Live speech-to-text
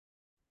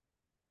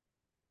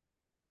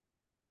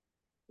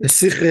The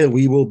Sikha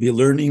we will be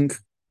learning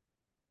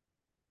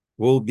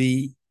will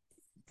be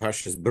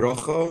Parshas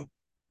Brocho.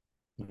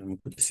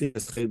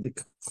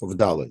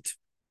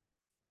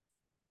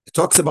 It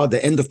talks about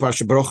the end of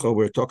Parsha Brocho,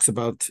 where it talks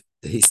about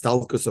the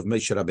histalkus of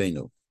Moshe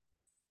Rabbeinu.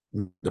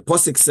 The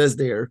Pasuk says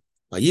there,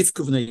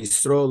 "Vayivku bnei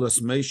Yisrael as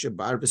Moshe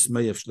b'arbes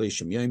meyav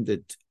shleishim yom,"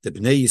 that the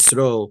Bnei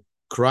Yisrael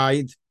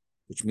cried,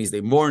 which means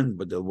they mourned,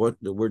 but the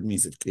word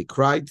means that they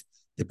cried.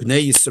 The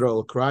Bnei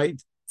Yisrael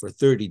cried for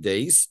 30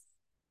 days.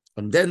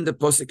 And then the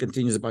Pasuk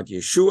continues about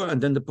Yeshua,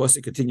 and then the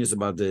Pasuk continues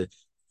about the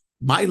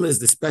Milas,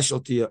 the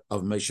specialty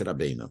of Moshe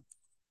Rabbeinu.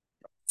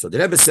 So the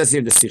Rebbe says here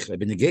in the Sikha,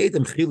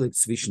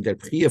 zwischen der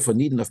Pchia von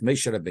Niden of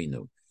Moshe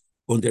Rabbeinu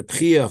und der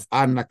Pchia of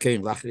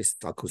Aharon Lachris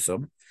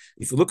Talkusam.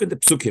 If you look at the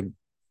Psukim,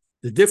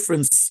 the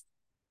difference,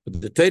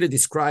 the Torah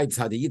describes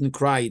how the Yidden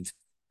cried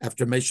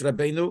after Moshe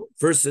Rabbeinu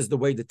versus the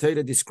way the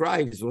Torah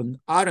describes when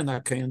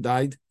Aharon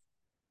died,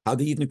 how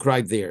the Yidden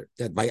cried there.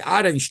 That by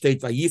Aharon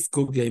steht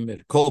Vayivku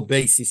Gemer Kol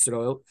Beis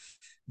Yisrael.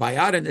 By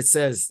Aharon it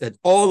says that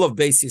all of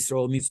Beis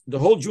Yisrael means the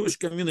whole Jewish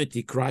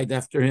community cried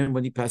after him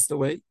when he passed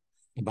away.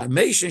 And by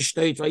Moshe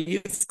steht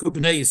Vayivku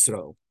Bnei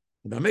Yisrael.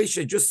 And by Moshe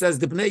it just says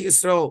the Bnei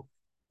Yisrael,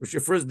 which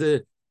refers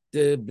the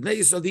Bnei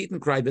Yisrael the Yidden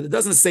cried, but it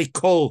doesn't say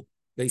Kol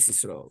Beis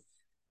Yisrael.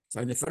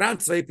 So in the Faran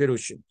Tzvei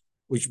Perushim,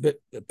 which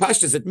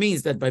Pashtas, it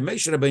means that by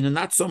Moshe Rabbeinu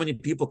not so many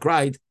people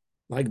cried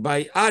like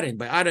by Aharon.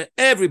 By Aharon,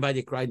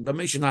 everybody cried. By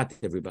Moshe, not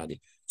everybody.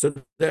 So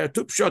there are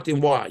two pshat in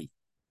why.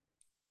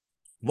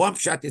 One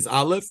pshat is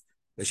Aleph.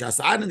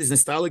 Aharon is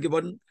installed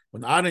geworden.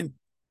 When Aharon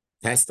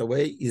passed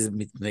away, is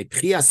mit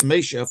Neprias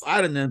Moshe of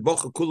Aharon and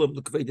Bocha Kulam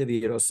Lukvede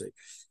V'Yirosei.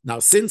 Now,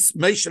 since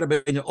Moshe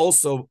Rabbeinu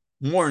also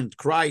mourned,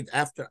 cried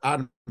after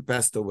Aharon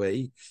passed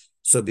away,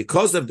 so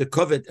because of the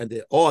covet and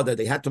the awe that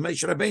they had to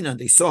Moshe Rabbeinu, and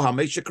they saw how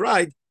Moshe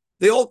cried,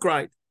 they all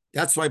cried.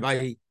 That's why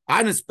by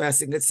Aharon's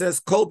passing, it says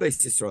Kol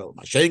Beis Yisrael.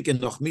 Mashenken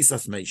noch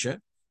misas Moshe,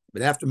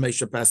 but after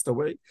Moshe passed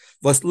away,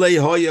 was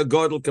lehoya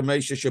godel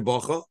k'Moshe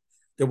shebocha.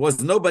 There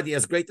was nobody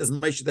as great as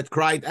Moshe that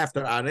cried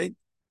after Aharon.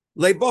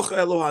 Leibocha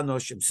elo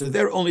hanoshim. So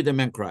there only the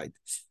men cried.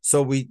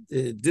 So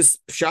this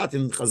pshat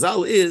in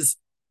Chazal is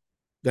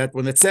that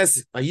when it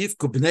says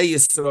Vayivku bnei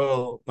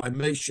Yisrael by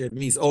Moshe, it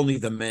means only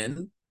the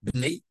men,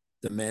 bnei,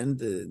 the men,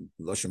 the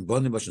loshem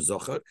bonim, loshem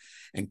zocher,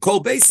 and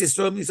Kol Beis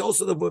Yisrael means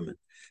also the women.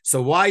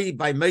 So why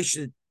by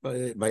Moshe,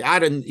 by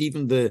Aharon,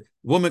 even the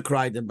woman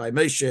cried, and by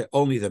Moshe,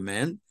 only the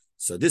men?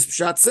 So this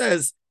pshat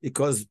says,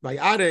 because by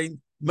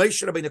Aharon,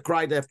 Moshe Rabbeinu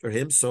cried after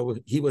him, so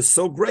he was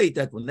so great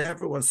that when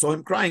everyone saw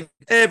him crying,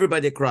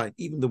 everybody cried,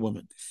 even the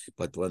woman.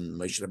 But when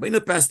Moshe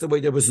Rabbeinu passed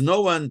away, there was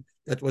no one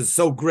that was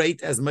so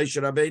great as Moshe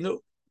Rabbeinu.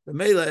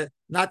 B'meila,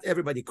 not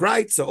everybody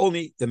cried, so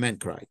only the men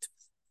cried.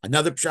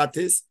 Another pshat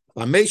is,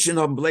 that by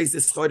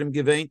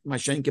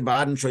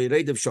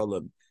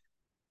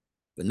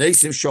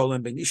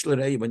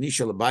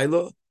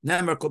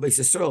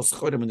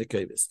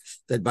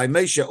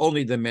Moshe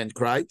only the men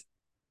cried,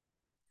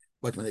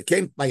 but when it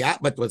came by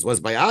was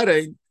by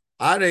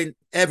Aharon,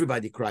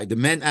 everybody cried, the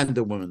men and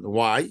the women.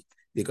 Why?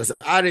 Because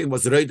Aharon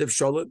was Reid of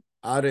Sholem.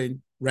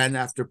 Aharon ran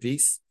after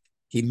peace.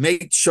 He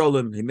made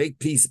Sholem, he made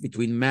peace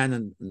between man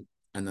and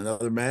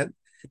another man,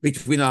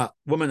 between a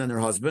woman and her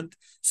husband.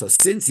 So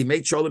since he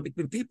made Sholem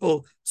between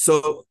people,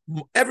 so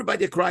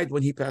everybody cried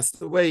when he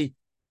passed away,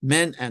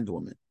 men and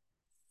women.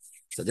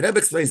 So the Rebbe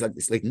explains like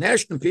this: like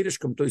Nash and Pirish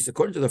come to,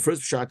 according to the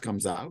first shot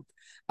comes out,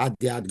 at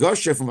the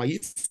Adgoshe from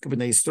Vayivku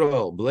bnei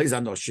Yisrael, B'lei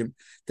Anoshim,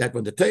 that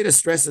when the Torah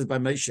stresses by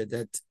Moshe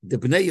that the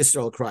Bnei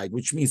Yisrael cried,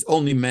 which means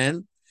only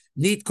men,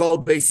 need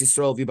Kol Beis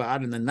Yisrael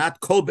v'Ba'aron, and not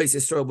Kol Beis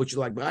Yisrael, which is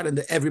like Ba'aron,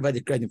 that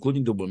everybody cried,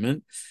 including the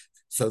women.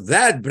 So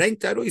that brings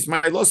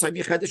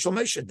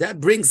Moshe. That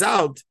brings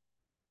out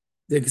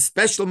the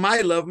special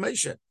mile of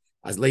Moshe.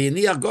 As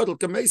Leiniach Godel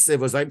Kamese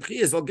was I'm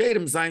Chias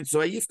Volgerim Zain, so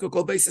Vayivku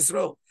Kol Beis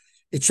Yisrael.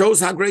 It shows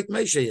how great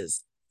Moshe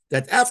is.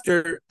 That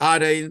after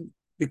Aharon,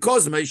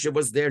 because Moshe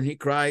was there and he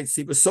cried,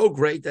 he was so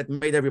great that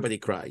made everybody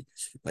cry.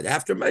 But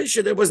after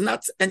Moshe, there was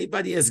not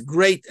anybody as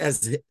great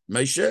as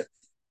Moshe.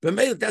 But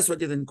that's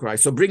what he didn't cry.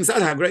 So it brings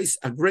out how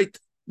great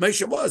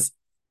Moshe was.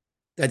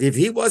 That if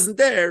he wasn't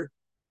there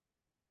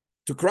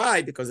to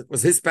cry, because it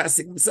was his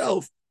passing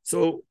himself,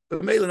 so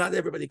not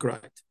everybody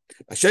cried.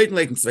 According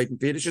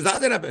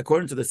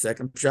to the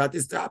second pshat,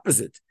 is the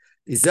opposite.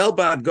 The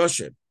Zelba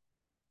Goshe.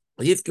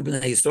 The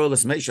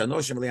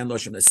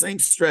same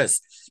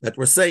stress that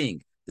we're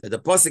saying, that the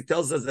Pasuk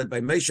tells us that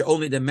by Moshe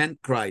only the men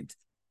cried,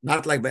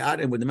 not like by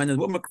Aharon when the men and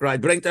women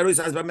cried. It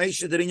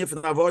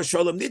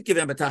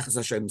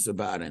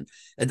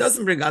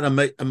doesn't bring out a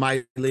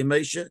mile in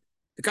Moshe.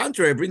 The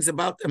contrary, it brings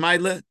about a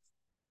mile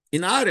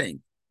in Aharon.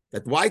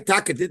 That why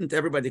Taka didn't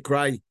everybody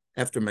cry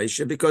after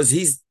Moshe? Because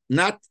he's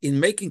not in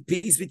making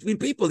peace between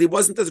people. He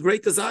wasn't as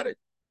great as Aharon.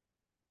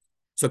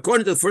 So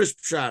according to the first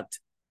pshat,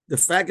 the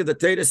fact that the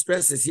Torah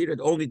stresses here that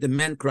only the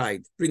men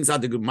cried brings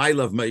out the mile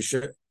of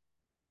Moshe.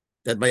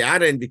 That by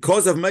Aharon,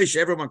 because of Moshe,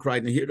 everyone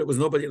cried, and here there was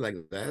nobody like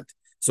that.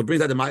 So it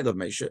brings out the mile of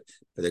Moshe.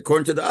 But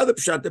according to the other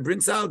pshat, that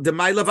brings out the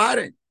mile of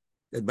Aharon.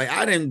 That by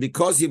Aharon,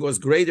 because he was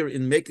greater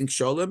in making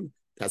Sholem,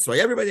 That's why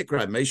everybody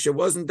cried. Moshe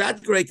wasn't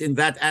that great in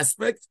that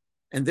aspect,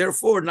 and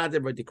therefore not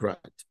everybody cried.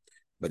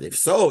 But if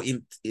so,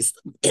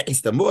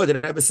 it's the more the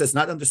Rebbe says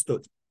not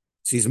understood.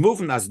 So he's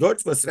moving as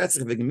dort was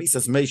retzich wegen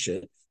Misas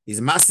Moshe.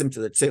 He's massing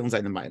to the Tzeilun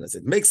Zayin Meilas.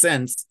 It makes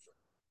sense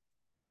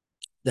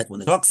that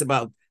when it talks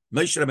about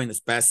Moshe Rabbeinu's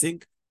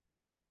passing,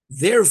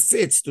 there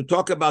fits to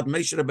talk about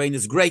Moshe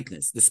Rabbeinu's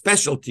greatness, the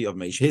specialty of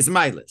Moshe, his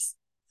Meilas.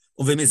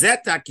 In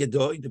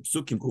the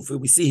Psukim Kufi,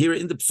 we see here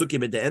in the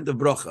Psukim at the end of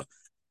Brocho,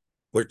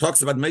 where it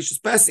talks about Moshe's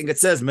passing, it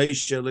says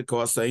Moshe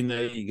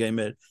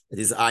that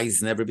his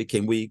eyes never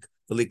became weak.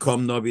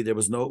 There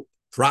was no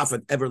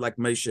prophet ever like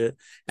Moshe,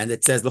 and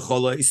it says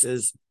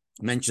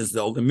mentions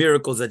all the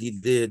miracles that he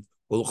did,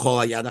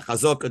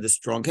 the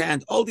strong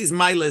hand, all these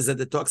milas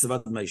that it talks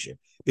about Moshe,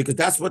 because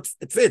that's what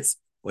it fits.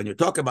 When you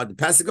talk about the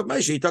passing of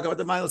Moshe, you talk about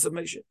the milas of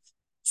Moshe.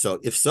 So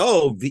if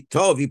so,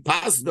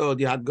 Moshe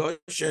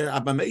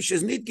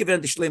is not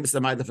given the shleimus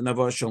the milah for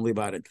Navash only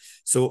about it.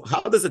 So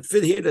how does it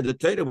fit here that the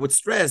Torah would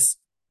stress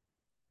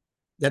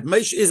that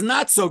Moshe is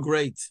not so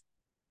great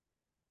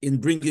in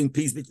bringing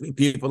peace between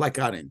people like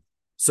Aharon?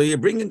 So you're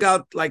bringing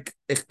out like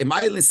a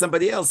mile in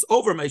somebody else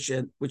over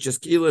Moshe, which is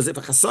kilo as if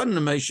a chassan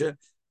in Moshe.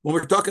 When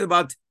we're talking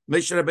about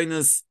Moshe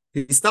Rabbeinu's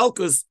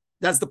histalkus,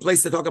 that's the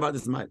place to talk about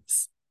his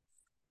miles.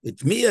 The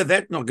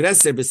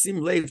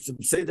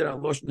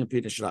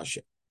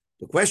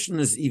question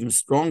is even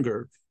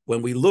stronger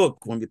when we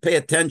pay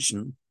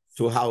attention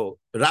to how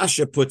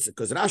Rashi puts it,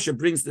 because Rashi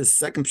brings this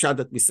second pshat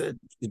that we said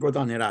is brought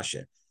down in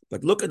Rashi.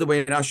 But look at the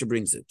way Rashi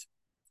brings it.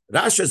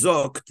 Rashi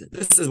zokt,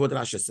 this is what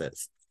Rashi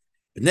says.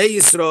 Bnei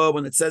Yisrael,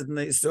 when it says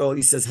Bnei Yisrael,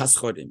 he says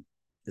haschodim.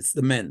 It's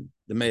the men,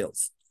 the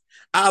males.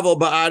 Avo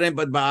ba'aren,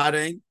 but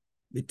ba'aren,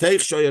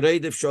 b'teich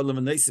shoyeredev sholem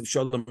v'neisiv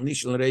sholem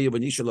nishel reyu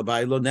v'nishel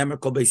abaylo, nemer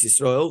kol beis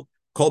Yisrael,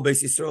 kol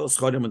beis Yisrael,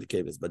 schodim on the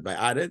caves. But by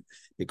Aharon,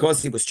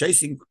 because he was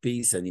chasing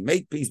peace and he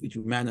made peace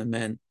between man and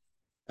man,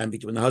 and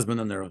between the husband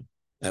and their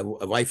a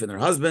wife and her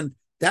husband,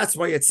 that's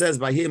why it says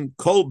by him,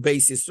 kol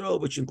beis Yisrael,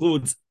 which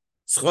includes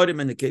schodim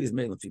and the caves,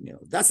 male and female.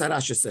 That's how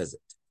Rashi says it.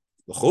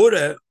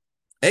 L'chure,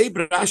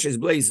 Rashi is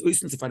blaze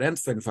uistens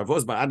verentfen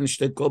favos by Aharon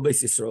steht kol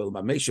beis Yisrael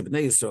by Moshe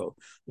bnei Yisrael.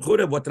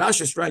 L'chure, what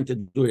Rashi is trying to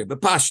do here,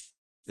 bepash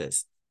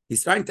this.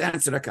 He's trying to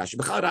answer Akash.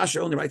 B'chal Rashi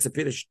only writes a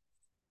pirish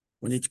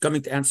when he's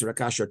coming to answer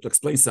Akash or to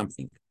explain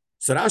something.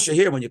 So Rashi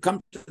here, when you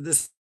come to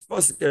this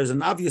pasuk, there's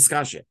an obvious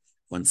kasha.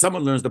 When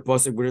someone learns the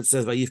pasuk where it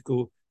says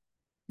vayivku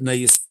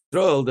bnei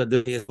Yisrael, that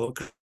the Yisrael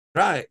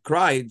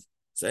cried.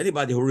 So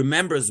anybody who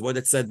remembers what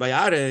it said by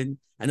Aharon,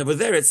 and over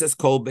there it says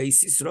kol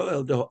beis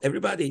Yisrael,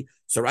 everybody.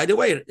 So right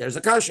away there's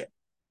a kasha.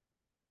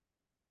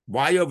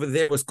 Why over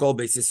there was kol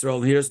beis Yisrael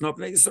and here it's not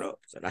bnei Yisrael?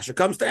 So Rashi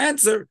comes to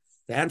answer.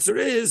 The answer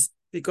is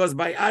because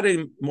by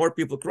Aharon more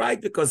people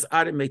cried because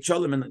Aharon made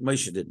shalom and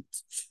Moshe didn't.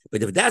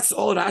 But if that's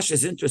all Rashi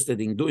is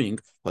interested in doing,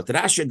 what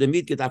Rashi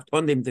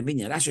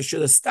Rashi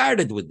should have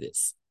started with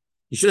this.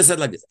 He should have said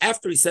like this.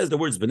 After he says the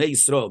words bnei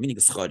Yisrael, meaning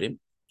schodim,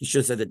 he should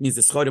have said that means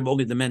the schodim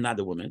only the men, not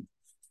the women.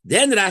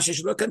 Then Rashi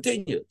should have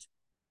continued.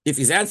 If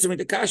he's answering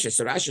the kasha,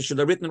 so Rashi should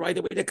have written right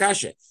away the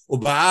kasha.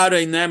 Would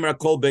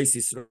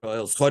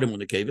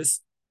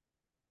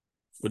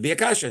be a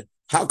kasha.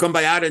 How come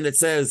by Aharon it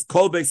says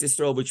kol beis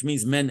Yisrael, which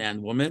means men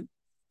and women?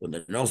 Well,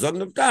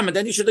 and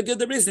then he should have given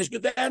the reason, he should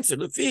give the answer.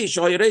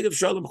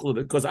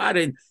 Because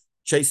Aharon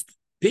chased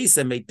peace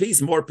and made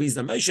peace, more peace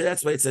than Moshe.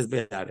 That's why it says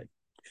by Aharon.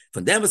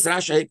 But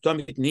Rashi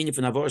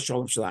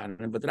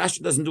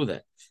doesn't do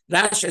that.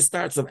 Rashi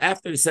starts off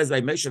after he says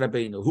by Moshe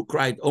Rabbeinu, who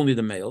cried only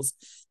the males.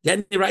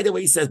 Then right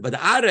away he says, but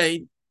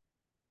Aharon,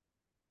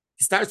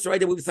 he starts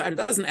right away with Aharon,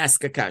 doesn't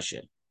ask a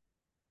kasha.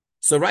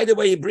 So right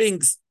away he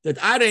brings that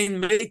Aharon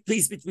made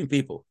peace between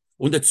people.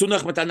 And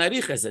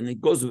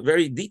it goes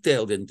very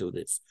detailed into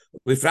this.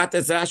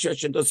 Especially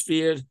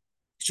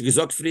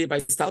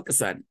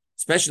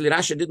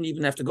Rashi didn't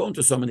even have to go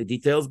into so many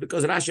details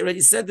because Rashi already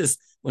said this.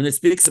 When it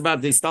speaks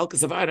about the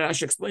stalkus of Aharon,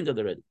 Rashi explained it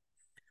already.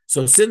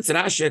 So since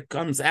Rashi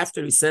comes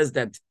after he says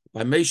that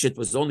by Moshe it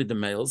was only the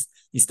males,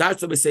 he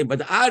starts with saying, but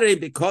Aharon,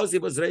 because he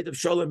was Reid of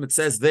Sholem, it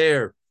says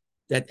there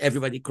that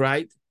everybody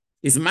cried,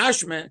 is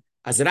mashme,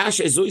 as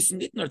Rashi is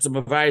not zum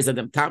Beweis that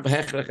dem Tam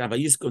hechrech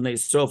avayisku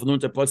neisrof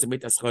nunter potzim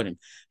mit aschonim.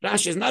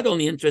 Rashi is not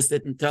only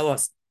interested in tell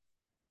us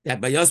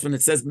that by us when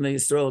it says bnei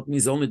Yisrael, it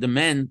means only the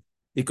men,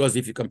 because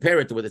if you compare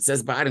it to what it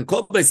says by Aharon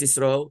kol beis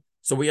Yisrael,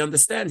 so we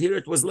understand here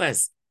it was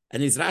less.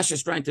 And his Rashi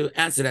is trying to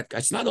answer that.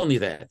 It's not only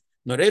that.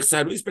 Rashi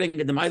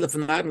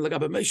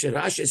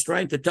is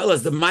trying to tell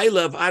us the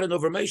Maila of Aharon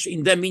over Moshe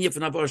in them minya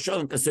from Avar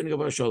Shalom concerning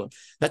Avar Shalom.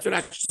 That's what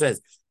Rashi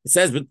says. It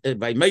says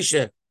by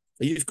Moshe,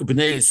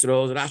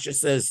 Rashi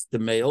says the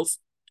males,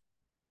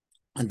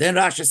 and then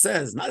Rashi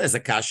says not as a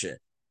kasha.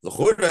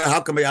 How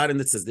come by Aharon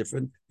it says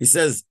different? He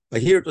says by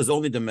here it was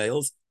only the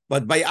males,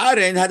 but by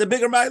Aharon had a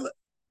bigger Maila.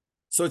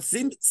 So it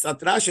seems that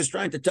Rashi is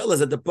trying to tell us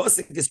that the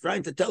pasuk is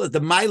trying to tell us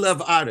the Maila of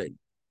Aharon.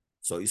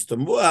 So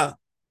Istamua.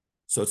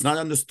 So it's not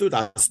understood.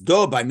 As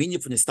though by meaning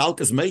from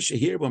Nistalkas Moshe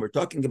here, when we're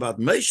talking about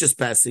Moshe's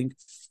passing,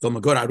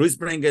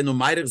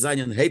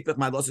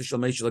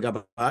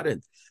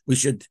 we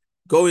should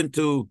go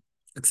into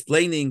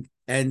explaining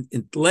and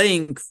in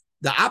length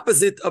the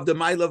opposite of the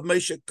mile of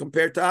Moshe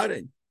compared to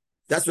Aharon.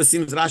 That's what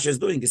seems Rashi is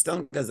doing. He's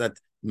telling us that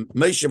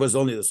Moshe was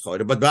only the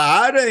scholar, but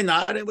by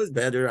Aharon was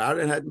better.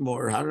 Aharon had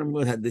more.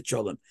 Aharon had the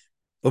cholem.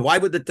 But why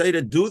would the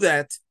Torah do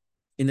that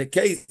in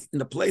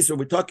the place where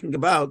we're talking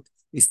about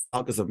the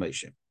stalkers of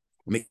Moshe?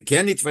 You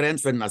can't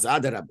answer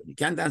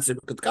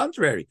because the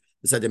contrary.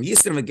 He said,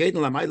 because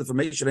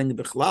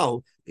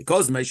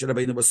Moshe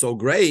Rabbeinu was so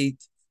great,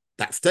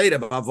 Torah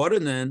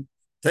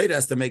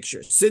has to make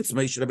sure. Since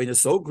Moshe Rabbeinu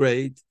is so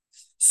great,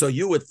 so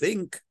you would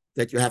think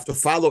that you have to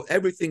follow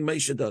everything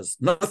Moshe does,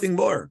 nothing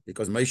more,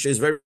 because Moshe is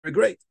very, very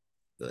great.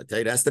 The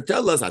Torah has to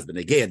tell us,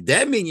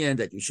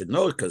 that you should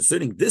know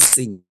concerning this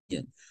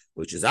inyan,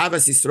 which is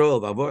Avas Yisrael,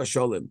 Vavor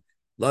Sholem,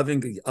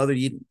 loving other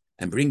Yidden,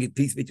 and bringing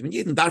peace between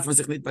Yidden.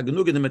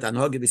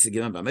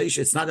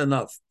 It's not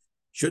enough.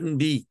 Shouldn't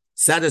be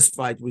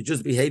satisfied with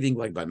just behaving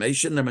like by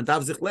Moshe.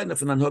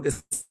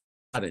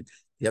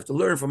 You have to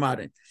learn from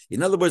Aharon.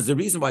 In other words, the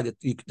reason why the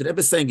Rebbe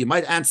is saying, you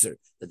might answer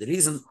that the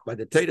reason why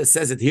the Torah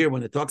says it here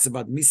when it talks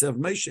about Misa of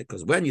Moshe,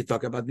 because when you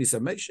talk about Misa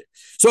of Moshe,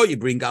 so you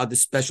bring out the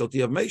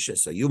specialty of Moshe.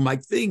 So you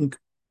might think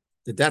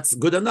that that's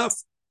good enough.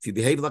 If you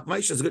behave like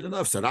Moshe, it's good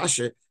enough. So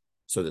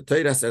the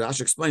Torah said,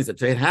 Rashi explains, the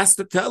Torah has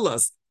to tell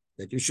us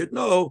that you should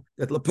know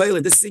that Lepel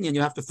in this inyan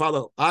you have to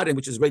follow Aharon,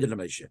 which is greater than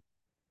Moshe.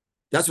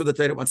 That's what the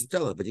Torah wants to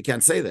tell us, but you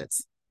can't say that.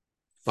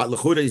 But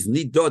L'chura is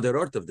nido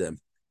derort of them,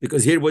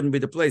 because here wouldn't be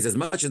the place. As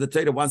much as the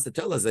Torah wants to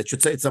tell us, that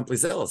should say it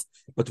someplace else.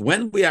 But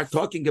when we are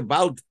talking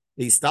about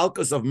the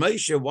stalkers of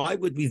Moshe, why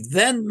would we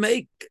then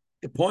make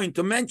a point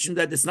to mention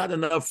that it's not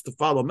enough to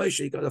follow Moshe,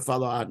 you got to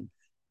follow Aharon?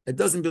 It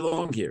doesn't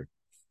belong here.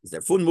 Is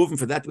there full movement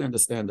for that? We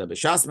understand that.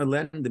 B'shas me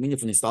learn the meaning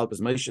from the stalkers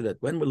of Moshe, that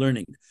when we're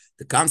learning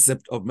the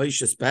concept of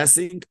Moshe's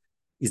passing,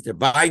 is there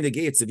buying the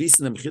gates of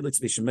Eastern and Mechilix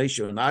between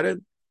Moshe and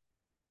Aharon?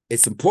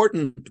 It's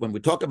important when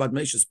we talk about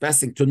Moshe's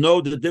passing to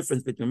know the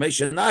difference between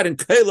Moshe and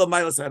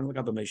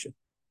Aharon,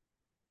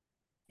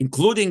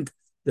 including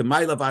the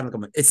mile of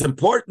Aharon. It's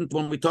important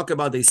when we talk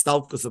about the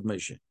stalkers of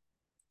Moshe.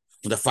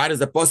 When the fire is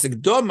the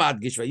posik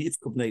domad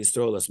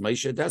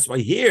Moshe. That's why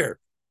here,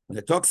 when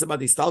it talks about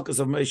the stalkers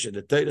of Moshe,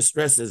 the Torah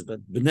stresses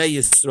that Bnei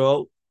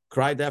Yisrael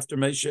cried after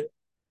Moshe.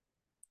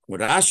 When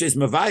Rashi is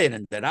Mavayan,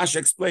 and the Rashi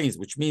explains,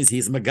 which means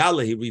he's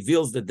Megala, he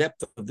reveals the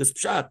depth of this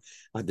pshat.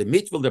 The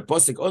mitzvah, the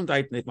posik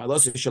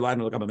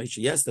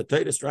yes, the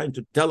Torah is trying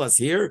to tell us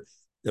here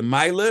the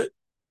mile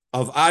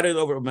of Aharon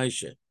over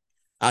Moshe.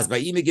 As by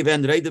him,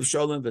 given Reidav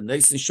Sholem, the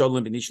Nation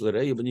Sholem, Benishal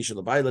Rei,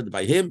 Benishal Baila,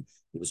 by him,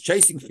 he was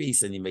chasing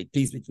peace and he made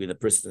peace between a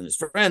person and his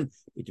friend,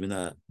 between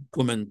a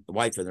woman, a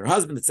wife and her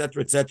husband,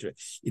 etc., etc.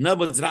 In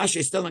other words, Rashi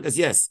is telling us,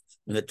 yes,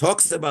 when it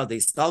talks about the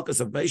stalkers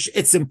of Moshe,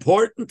 it's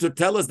important to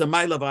tell us the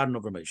mile of Aharon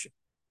over Moshe.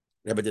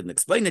 Rabbi didn't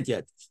explain it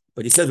yet,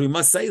 but he says we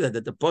must say that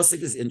the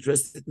Pasuk is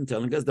interested in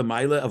telling us the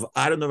mile of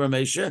Aharon over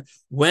Moshe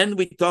when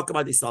we talk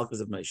about the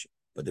stalkers of Moshe.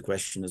 But the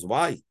question is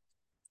why?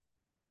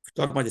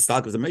 Talking about the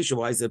stalkers of Moshe,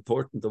 why is it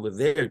important over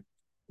there?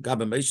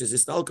 Gabe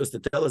Moshe's stalkers to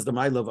tell us the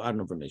mile of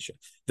Aharon over Moshe.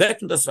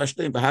 Vecken das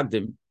verstehen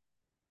behagdim.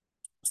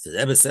 The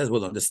Rebbe says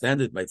we'll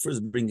understand it by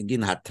first bringing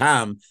in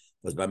Hatam,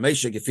 was by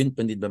Moshe gefindt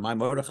man nicht bei meinem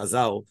Orach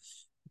Chazal.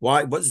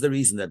 Why? What's the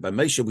reason that by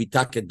Moshe we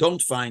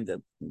don't find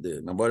that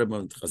the Mamorah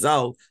and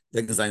Chazal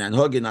wegen sein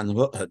Anhogen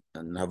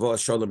an Havo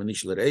Sholem and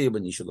Nishel Re'eu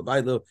and Nishel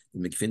Bailo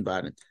and Mikfin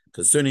Baran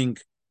concerning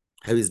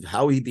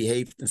how he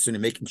behaved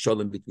concerning making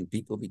Sholem between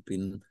people,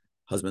 between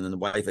husband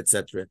and wife,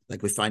 etc.,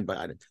 like we find by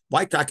Aharon.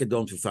 Why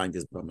don't we find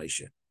this by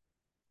Moshe?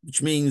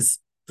 Which means,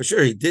 for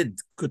sure, he did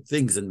good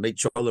things and made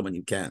Sholem when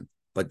you can.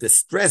 But the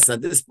stress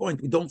at this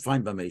point, we don't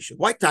find by Moshe.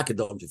 Why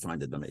don't we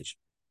find it by Moshe?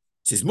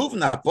 She's moving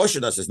that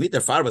portion that says, nicht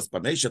der Fall, was bei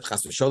Moshe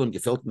Chas v'Sholem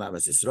gefällt in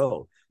Avos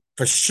Yisrael.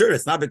 For sure,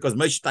 it's not because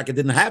Moshe Taka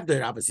didn't have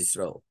their Avos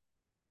Yisrael.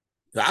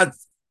 The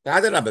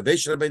other Rabbi,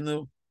 Moshe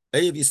Rabbeinu,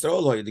 Eiv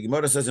Yisrael, the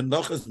Gemara says in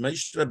Nochas,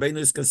 Moshe Rabbeinu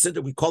is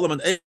considered, we call him an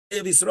Eiv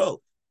Yisrael.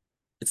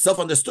 It's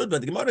self-understood,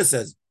 but the Gemara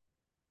says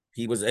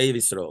he was Eiv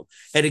Yisrael.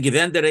 And he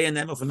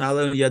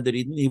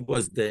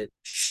was the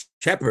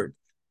shepherd,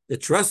 the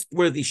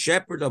trustworthy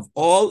shepherd of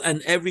all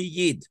and every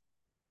Yid.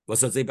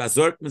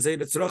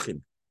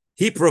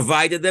 He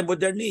provided them with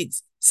their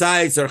needs.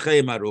 Say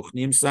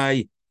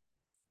the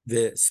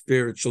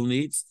spiritual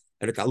needs.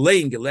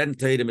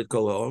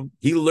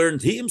 He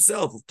learned, he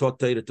himself taught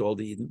Torah to all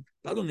the Yidden.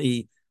 Not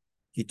only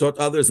he taught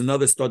others and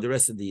others taught the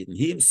rest of the Yidden.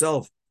 He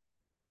himself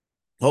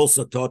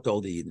also taught all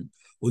the Yidden.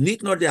 Und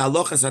nicht nur die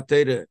Halachas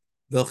HaTorah,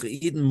 welche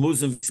Yidden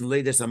müssen wissen,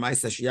 leider am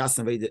meisten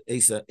Shiasen, weil die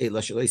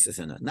Eila Shaleisa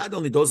sind. Not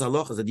only those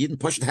halachas that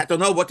Yidden had to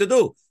know what to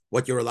do,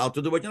 what you're allowed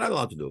to do, what you're not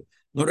allowed to do.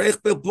 Nor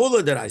Eich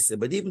Pilpula that I say,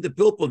 but even the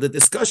Pilpul, the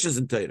discussions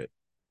in Torah.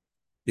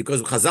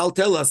 Because Chazal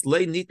tell us,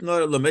 lei nicht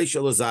nur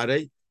Lamesha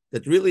Lazare,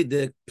 that really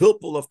the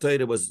Pilpul of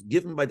Torah was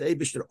given by the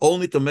Eibishter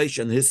only to Moshe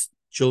and his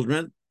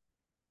children.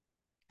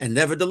 And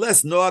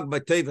nevertheless, Noag by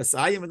Tevas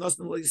Ayim and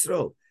Osman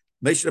Yisrael.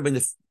 Moshe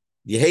Rabbeinu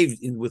behaved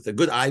with a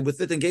good eye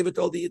with it and gave it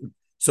to all the Yidden.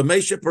 So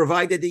Moshe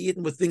provided the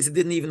Yidden with things he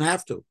didn't even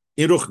have to.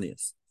 In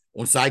Ruchnias.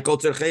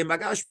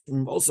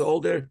 Also all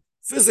their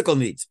physical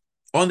needs.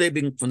 Only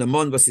being from the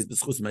Mon was his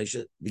Beschus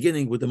Moshe,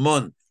 beginning with the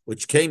Mon,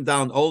 which came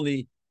down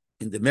only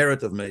in the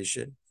merit of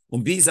Moshe.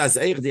 Und bis als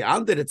die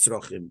andere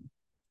Tzrochim,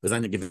 was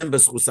eine gewinn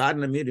Beschus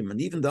Aaron and Miriam,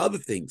 and even the other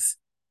things,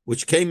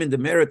 which came in the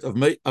merit of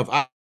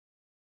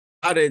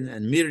Aaron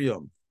and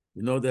Miriam.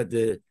 You know that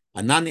the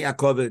Anani are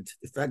covered,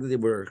 the fact that they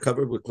were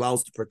covered with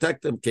clouds to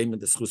protect them came in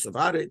the Schus of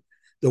Aaron.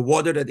 The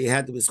water that they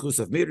had was Schus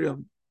of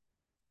Miriam.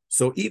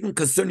 So even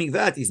concerning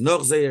that, is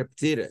noch zeir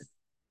ptire.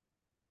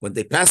 When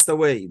they passed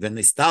away, when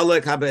they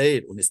stalek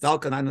habeir, when they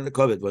stalk Anani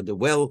covered, when the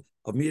well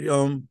of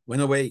Miriam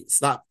went away,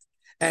 stopped,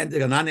 and the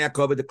Anani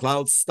covered, the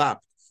clouds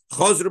stopped.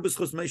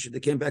 They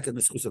came back in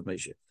the Schus of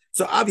Moshe.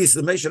 So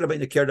obviously, Moshe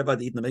Rabbeinu cared about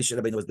the Moshe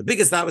Rabbeinu was the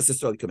biggest Avos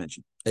Yisrael you can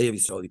mention.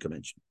 Yisrael you can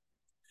mention.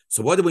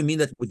 So what do we mean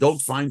that we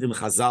don't find in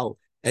Chazal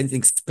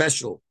anything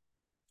special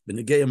when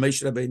the Gay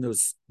Moshe Rabbeinu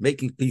is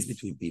making peace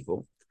between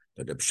people?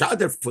 But the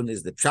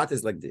pshat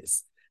is like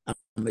this: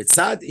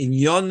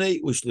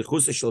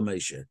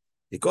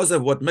 because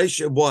of what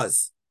Moshe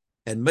was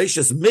and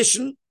Moshe's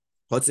mission,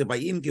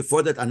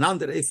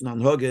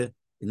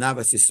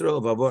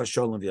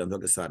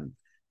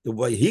 the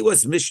way he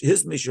was,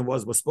 his mission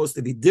was supposed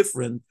to be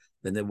different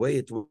than the way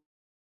it was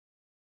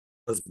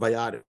by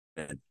Aharon.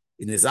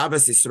 In his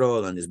Avos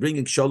Yisrael and his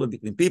bringing shalom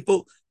between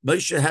people,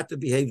 Moshe had to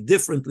behave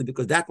differently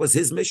because that was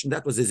his mission,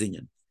 that was his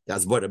inyan.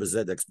 That's what Rabbi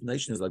said. The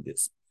explanation is like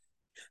this.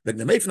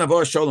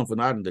 The shalom from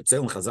Aharon, the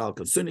Tzel and Chazal,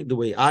 concerning the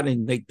way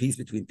Aharon made peace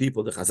between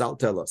people, the Chazal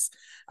tell us,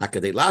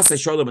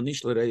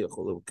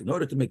 in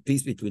order to make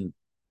peace between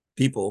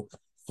people,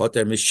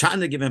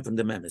 given from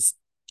the memes,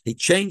 he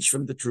changed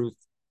from the truth.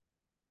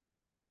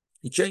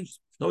 He changed.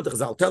 No, the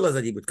Chazal tell us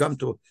that he would come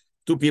to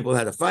two people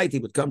had a fight, he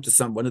would come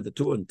to one of the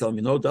two and tell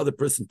me, no, the other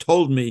person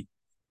told me,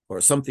 or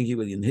something he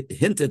would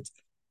hinted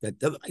that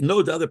I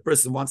know the other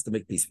person wants to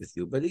make peace with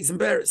you, but he's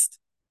embarrassed.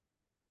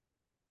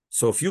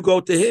 So if you go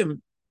to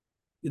him,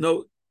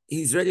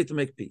 he's ready to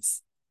make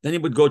peace. Then he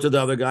would go to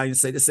the other guy and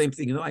say the same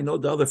thing. I know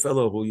the other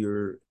fellow who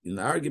you're in an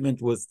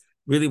argument with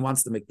really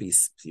wants to make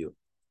peace with you.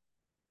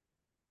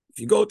 If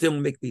you go to him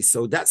and make peace.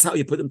 So that's how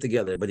you put them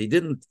together. But it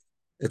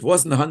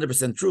wasn't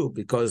 100% true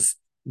because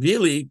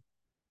really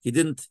he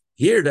didn't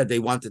hear that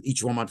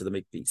each one wanted to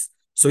make peace.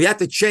 So he had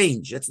to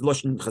change. That's the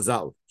Lashon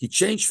Chazal. He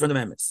changed from the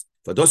memes.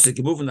 This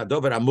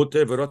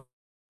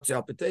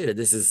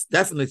is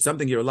definitely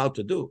something you're allowed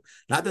to do.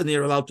 Not that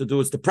you're allowed to do,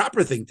 it's the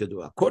proper thing to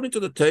do. According to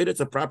the Torah, it's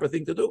a proper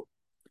thing to do.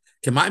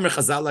 Like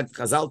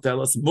Chazal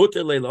tell us,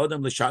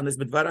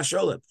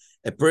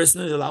 a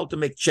person is allowed to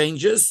make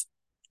changes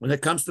when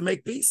it comes to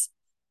make peace.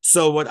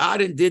 So what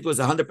Aharon did was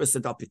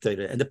 100% al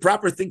Torah and the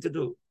proper thing to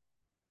do.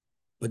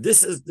 But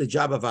this is the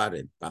job of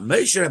Aharon.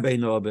 Moshe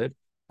Rabbeinu,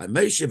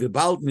 Moshe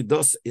v'bald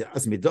midos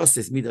as midos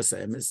is midas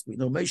emes. We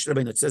know Moshe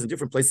Rabbeinu. It says in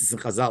different places in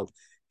Chazal,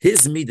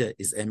 his midah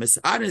is emes.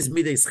 Aaron's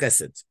midah is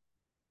chesed.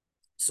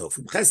 So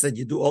from chesed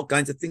you do all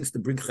kinds of things to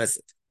bring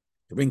chesed,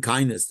 to bring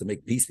kindness, to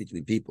make peace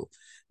between people.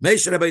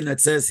 Moshe Rabbeinu,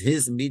 it says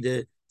his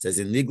midah, says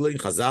in Nigla in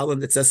Chazal,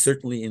 and it says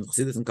certainly in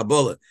Chassidus and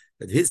Kabbalah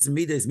that his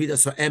midah is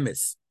midas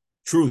emes,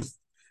 truth.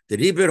 The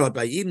riber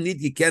by him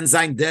need you can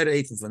sein der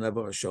even von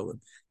Avar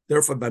Shalom.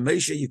 Therefore, by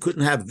Moshe, you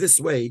couldn't have this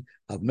way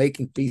of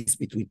making peace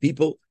between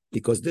people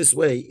because this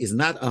way is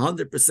not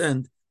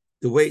 100%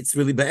 the way it's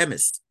really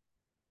be'emes.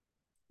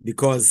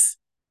 Because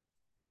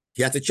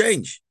he had to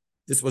change.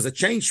 This was a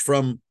change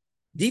from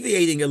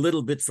deviating a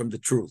little bit from the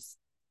truth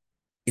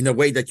in a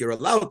way that you're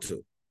allowed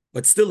to,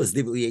 but still is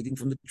deviating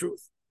from the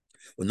truth.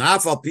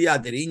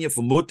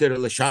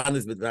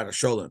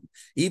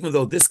 Even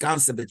though this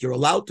concept that you're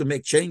allowed to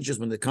make changes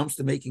when it comes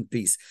to making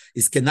peace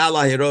is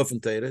kenala herof in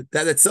Torah,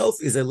 that itself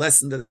is a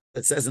lesson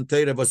that says in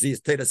Torah,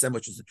 Torah so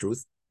much is the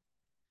truth.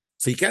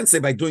 So you can't say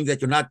by doing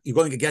that you're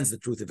going against the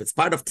truth. If it's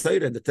part of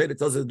Torah and the Torah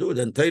tells you to do it,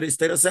 then Torah is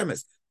Torah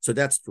semes. So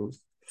that's truth.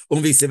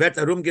 Like it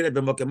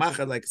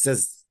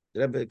says,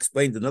 the Rebbe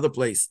explained in another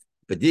place,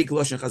 the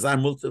Chazal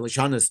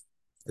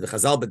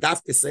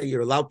Bedafke say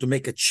you're allowed to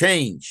make a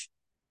change.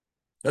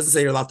 Doesn't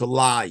say you're allowed to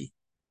lie.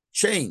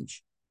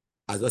 Change.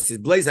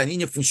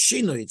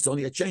 It's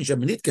only a change.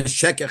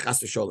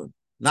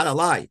 Not a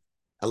lie.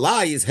 A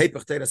lie is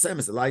Hepech Torah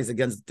Semes. A lie is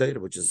against the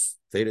Torah, which is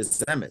Torah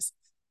Semes.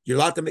 You're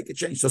allowed to make a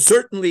change. So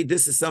certainly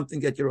this is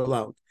something that you're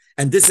allowed.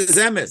 And this is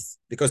emes,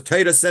 because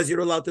Torah says you're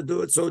allowed to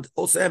do it, so it's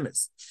also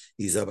emes.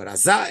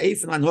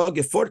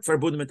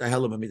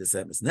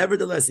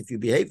 Nevertheless, if you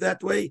behave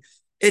that way,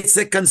 it's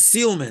a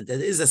concealment.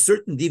 It is a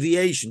certain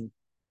deviation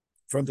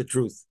from the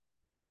truth.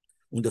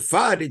 Und der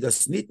Fahri,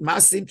 das nicht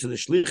massim zu der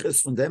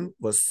Schliches von dem,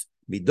 was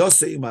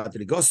midose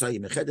madrigosa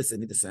imechedes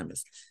and midas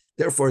emes.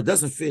 Therefore, it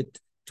doesn't fit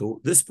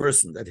to this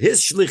person that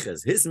his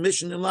shliches, his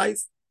mission in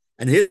life,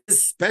 and his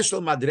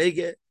special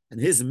madrege and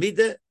his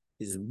midah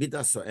is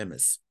midas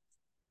emes.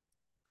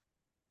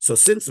 So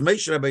since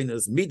Moshe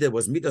Rabbeinu's midah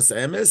was midas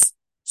emes,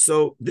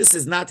 so this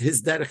is not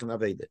his derech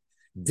navede.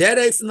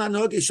 Derech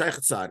nanogi shaykh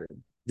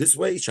tzaren. This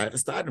way, shaykh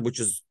tzaren, which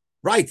is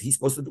right. He's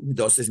supposed to do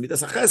midas is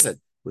midas chesed.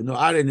 We know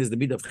Aharon is the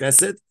midah of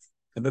chesed,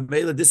 and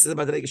B'meila this is a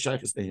madrege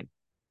shaykh to him.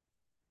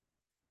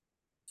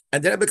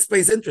 And the Rebbe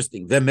explains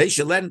interesting. When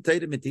Moshe learned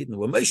Torah mit Yidden,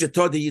 when Moshe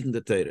taught the Yidden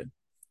the Torah,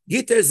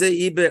 Gitter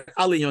ze ibe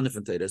alle Yonen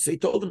von Torah. So he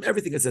told them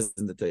everything it says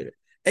in the Torah.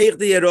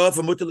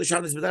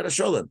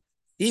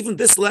 Even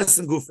this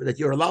lesson, Gufer, that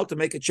you're allowed to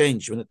make a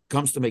change when it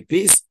comes to make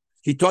peace,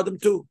 he taught them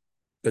too.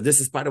 But this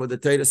is part of what the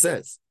Torah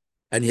says.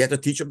 And he had to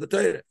teach them the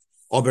Torah.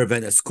 Aber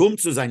wenn es kommt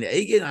zu seiner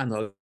eigenen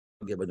Anhage,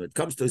 when it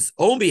comes to his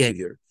own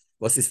behavior,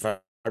 was is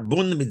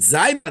verbunden mit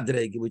seinem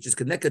Madrege, which is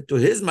connected to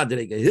his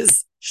Madrege,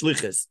 his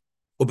Shlichus,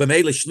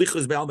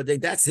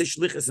 that's his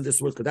shlichus in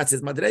this world, because that's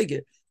his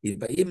madrege.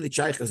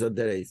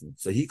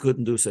 So he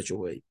couldn't do such a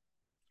way.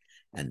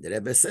 And the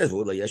Rebbe says,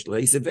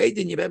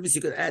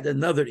 you could add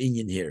another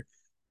inyan here.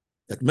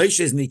 That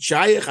Moshe is nicht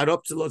shaykh,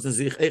 and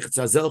sich echt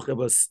zazelche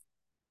was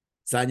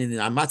sein in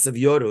amatzav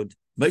yorud.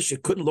 Moshe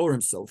couldn't lower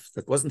himself.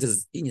 That wasn't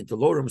his inyan to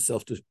lower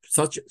himself to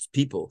such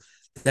people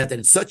that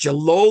in such a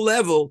low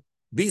level,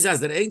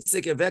 bizas der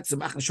einzige Weg zu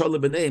machen Shalom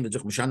benehmen,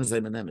 durch Mishana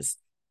sein menemes.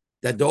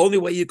 That the only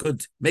way you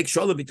could make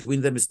shalom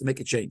between them is to make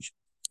a change.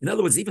 In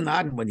other words, even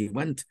Aharon, when he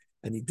went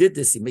and he did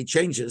this, he made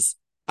changes.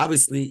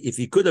 Obviously, if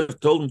he could have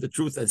told them the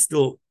truth and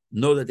still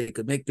know that they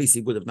could make peace, he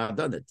would have not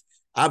done it.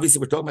 Obviously,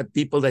 we're talking about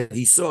people that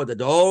he saw that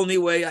the only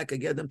way I could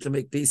get them to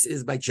make peace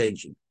is by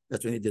changing.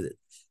 That's when he did it.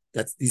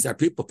 These are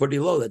people pretty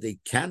low that they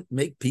can't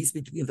make peace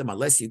between them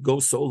unless you go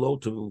so low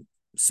to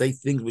say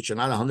things which are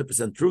not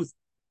 100% truth.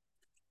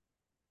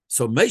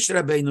 So Moshe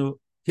Rabbeinu,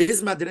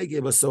 his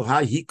madrege was so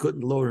high, he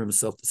couldn't lower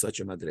himself to such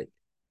a madrege.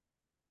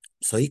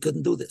 So he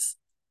couldn't do this.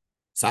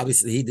 So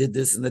obviously he did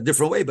this in a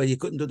different way, but he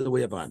couldn't do the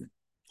way of Aharon.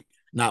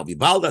 Now,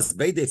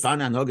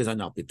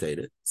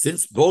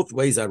 since both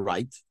ways are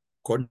right,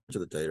 according to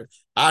the Torah,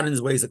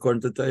 Aaron's ways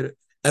according to the Torah,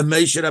 and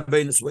Moshe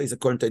Rabbeinu's ways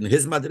according to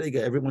his madrege,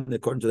 everyone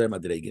according to their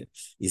madrege,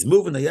 he's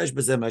moving the yesh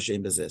b'zeh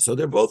mashem b'zeh. So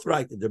they're both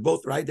right. They're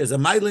both right. There's a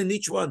mile in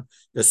each one.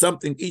 There's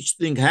something each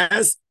thing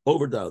has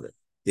over the other.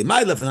 The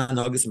mile of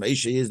Anagis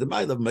Moshe is the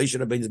mile of Moshe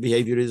Rabbeinu's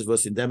behavior is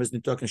was in Demis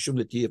Nitok and Shum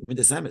L'Tiyah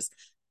Midas Emes.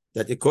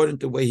 That according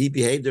to the way he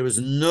behaved, there was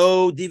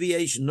no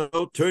deviation,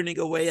 no turning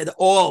away at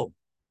all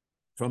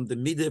from the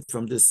midah,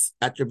 from this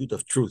attribute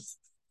of truth.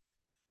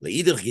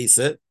 Le'ider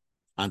Gise,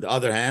 on the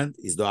other hand,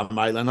 is the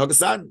mile and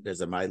Hogasan.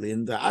 There's a mile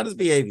in the Aaron's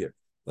behavior.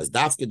 Was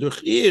dafke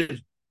durch ihr,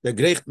 der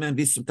Greicht man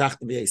bis zum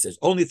Tachten Beises.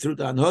 Only through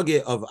the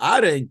Anhoge of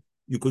Aaron,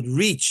 you could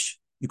reach,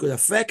 you could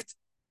affect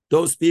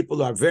those people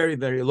who are very,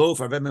 very low.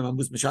 For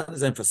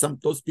some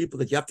those people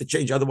that you have to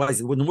change, otherwise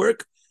it wouldn't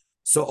work.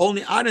 So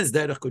only Aaron's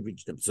derech could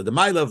reach them. So the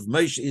mile of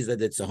Moshe is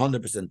that it's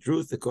 100%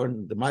 truth.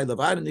 According to the mile of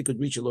Aaron, he could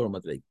reach a lower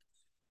madrig.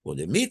 Well,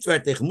 the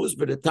mitver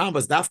techmusber the tam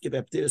was dafke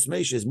beptiris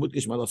Moshe is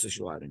mutgish malos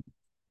Aaron.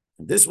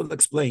 And this will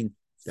explain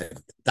that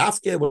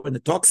dafke, when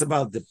it talks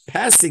about the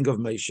passing of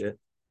Moshe,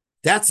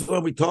 that's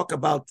when we talk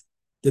about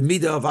the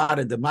midah of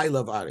Aaron, the mile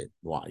of Aaron.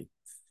 Why?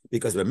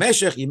 Because when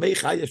Meshach Yimei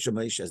Chayev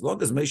Shemesha, as long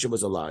as Moshe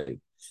was alive,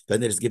 then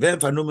there's given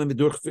Farnumim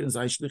Midurchfir and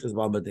Zayin Shlichus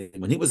Balmadim.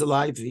 When he was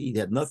alive, he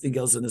had nothing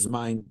else in his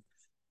mind.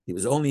 He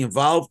was only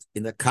involved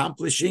in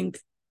accomplishing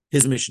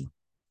his mission.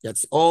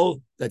 That's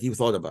all that he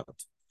thought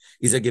about.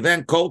 He's a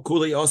given Kol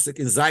Kuli Osik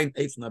in Zayin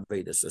Eifna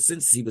Veda. So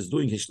since he was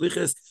doing his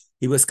Shlichus,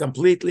 he was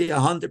completely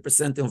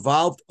 100%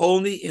 involved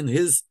only in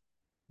his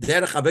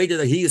Derech Aveda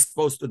that he is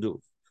supposed to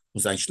do.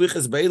 Und sein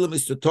Shlichus Beilam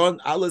is to turn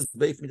alles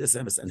beif mit des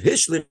Emes. And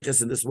his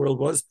Shlichus in this world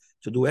was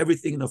to do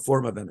everything in a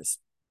form of Emes.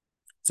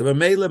 So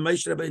Mele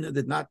Moshe Rabbeinu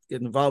did not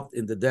get involved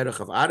in the derech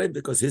of Aaron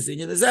because his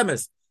inyan is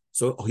Emes.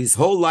 So his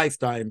whole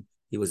lifetime,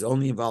 he was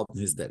only involved in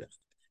his derech.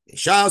 The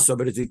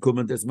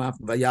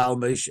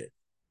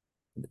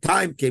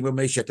time came when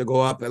Moshe had to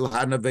go up El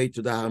Har Naveh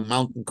to the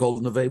mountain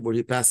called Naveh where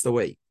he passed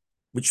away,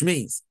 which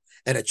means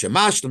he had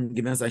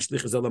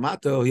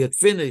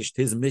finished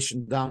his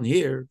mission down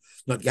here,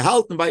 not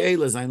gehalten by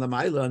Eila Zayin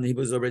Lamaila, and he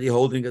was already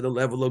holding at the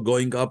level of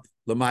going up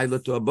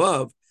Lamaila to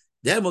above.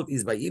 Demot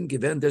is by him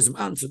given there's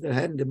man, so they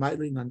had the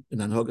Maila in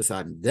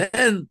Anhogasaden.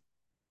 Then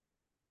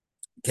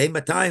came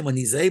a time when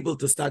he's able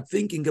to start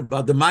thinking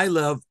about the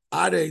Maila of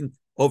Aaron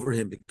over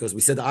him, because we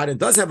said Aaron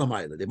does have a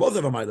Maila. They both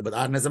have a Maila, but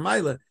Aaron has a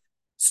Maila.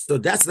 So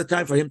that's the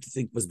time for him to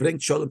think, was bring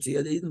Shalom to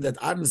Yadin, that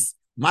Aaron's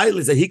Maila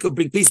is that he could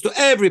bring peace to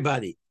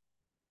everybody,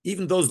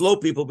 even those low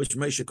people, which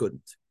Moshe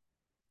couldn't.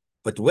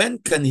 But when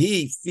can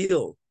he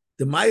feel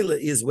the Maila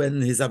is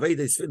when his Aveda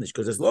is finished?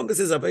 Because as long as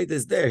his Aveda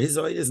is there, his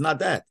Aveda is not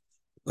that.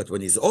 But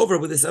when he's over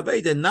with his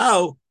Aveda,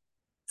 now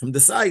from the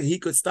side, he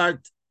could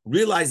start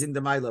realizing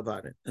the Maila of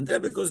Aaron. And there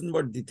goes in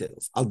more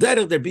details. Al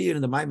derech there be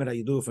in the Maimera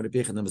you do from Rabbi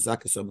and the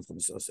Mezaka Somet from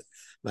Moshe.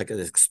 Like I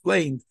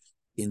explained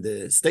in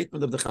the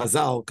statement of the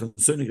Chazal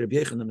concerning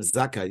Rabbi and the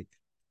Mezaka,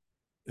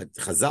 that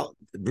Chazal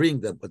bring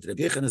that what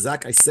Rabbi and the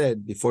Mezaka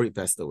said before he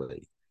passed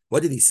away.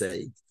 What did he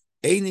say?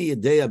 He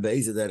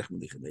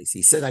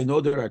said, I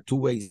know there are two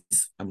ways.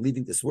 I'm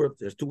leaving this world.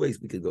 There's two ways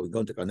we could go. We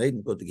go to Gan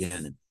Eden, go to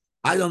Gehenna.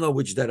 I don't know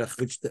which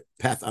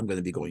path I'm going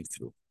to be going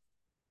through.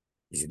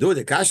 Is he doing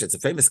the kasha? It's a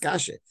famous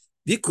kasha.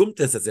 Wie kommt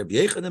es, dass Rabbi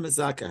Yochanan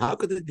Mezaka? How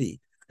could it be?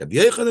 Rabbi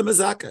Yochanan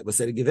Mezaka was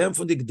given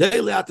from the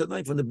Gdele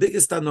Atanoim, from the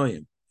biggest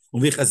Tanoim.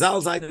 And we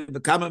Chazal say,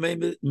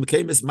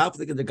 became his mouth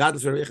in the God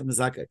of Rabbi Yochanan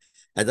Mezaka.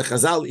 And the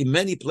Chazal in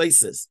many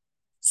places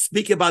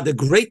speak about the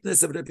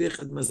greatness of Rabbi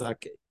Echad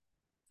Mazake.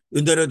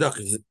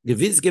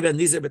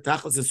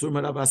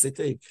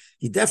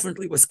 He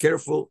definitely was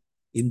careful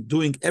in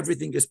doing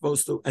everything you're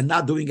supposed to and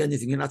not doing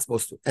anything you're not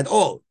supposed to at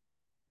all.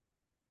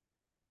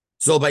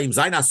 So by him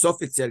Zaina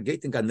Sofik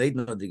Zergate in Gan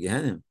Eden or the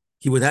Gehenna,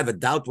 he would have a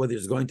doubt whether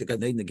he's going to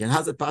Gan Eden again.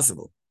 How's it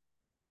possible?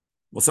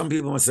 Well, some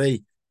people must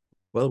say,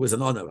 well, it was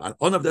an honor. An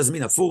honor doesn't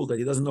mean a fool that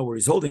he doesn't know where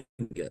he's holding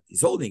it.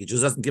 He's holding it. He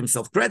just doesn't give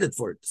himself credit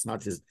for it. It's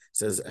not his,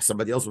 says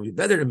somebody else would be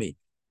better than me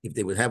if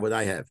they would have what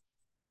I have.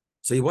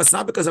 So he was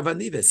not because of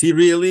Anives. He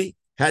really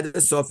had a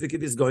sofik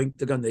if he's going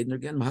to Gan Eden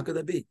again. How could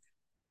that be?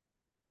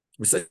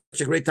 We're such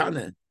a great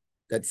Tana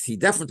that he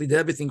definitely did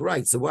everything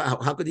right. So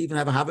how could he even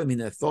have a Havim in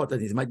a thought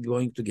that he might be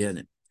going to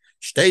Gehenna?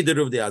 Shteider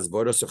of the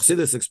Asbora, so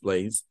Chassidus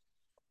explains,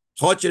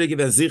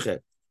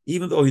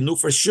 even though he knew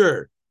for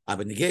sure,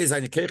 comes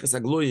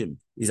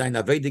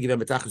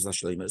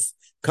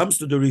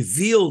to the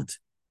revealed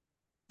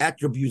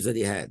attributes that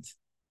he had.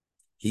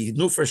 He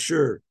knew for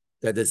sure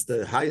that it's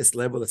the highest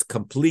level, it's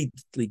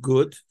completely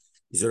good.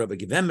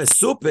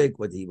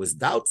 But he was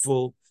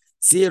doubtful.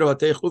 Did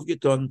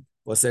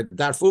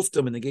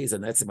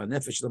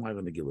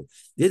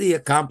he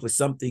accomplish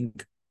something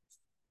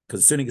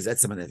concerning his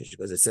etzem nefesh?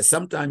 Because it says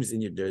sometimes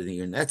in your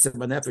etzem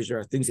nefesh there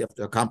are things you have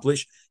to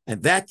accomplish,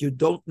 and that you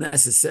don't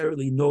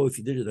necessarily know if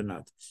you did it or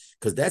not.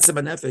 Because the etzem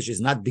nefesh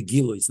is not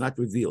begilu, it's not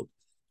revealed.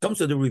 It comes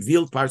to the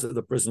revealed parts of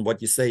the person,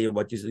 what you say and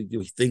what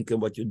you think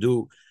and what you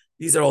do.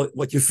 These are all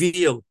what you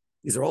feel.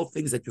 These are all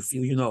things that you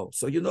feel you know.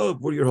 So you know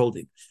where you're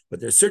holding. But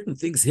there are certain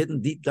things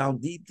hidden deep down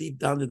in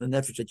the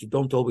nefesh that you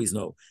don't always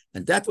know.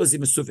 And that was the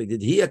Mesufik.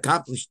 Did he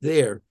accomplish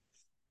there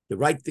the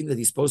right thing that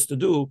he's supposed to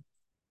do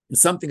in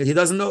something that he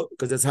doesn't know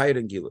because it's higher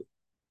than Gilu?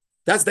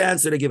 That's the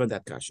answer they give on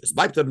that kasha. It's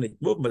but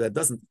that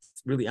doesn't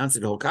really answer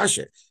the whole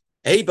kasha.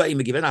 If he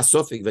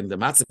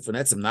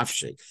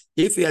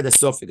had a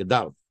sofik, a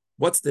doubt,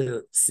 what's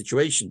the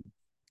situation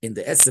in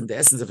the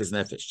essence of his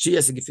nefesh?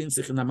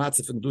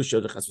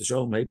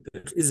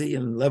 Is he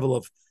in level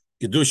of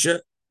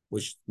kedusha,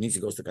 which means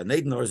he goes to Gan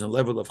Eden, or is in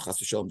level of chas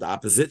v'sholom, the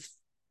opposite?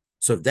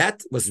 So if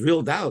that was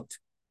real doubt,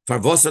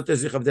 it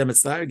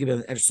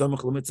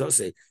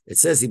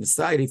says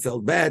he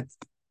felt bad,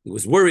 he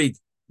was worried.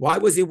 Why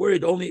was he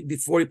worried only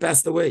before he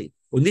passed away?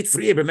 Why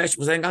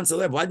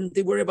didn't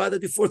he worry about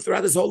it before,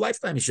 throughout his whole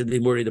lifetime? He shouldn't be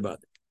worried about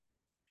it.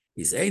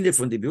 He's ended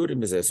from the beauty.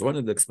 One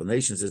of the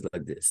explanations is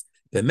like this: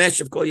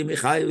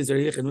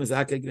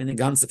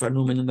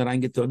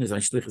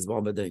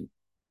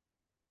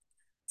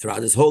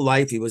 throughout his whole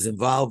life, he was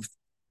involved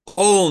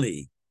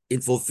only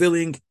in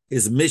fulfilling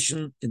his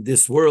mission in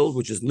this world,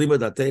 which is limud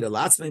atayra,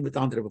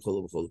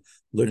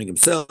 learning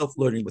himself,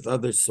 learning with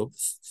others, so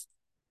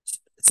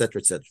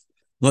etc. etc.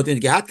 Not in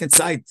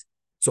Zeit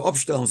zu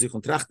aufstellen sich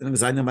und trachten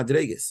seine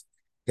Madreges.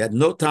 He had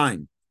no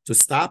time to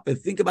stop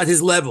and think about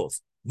his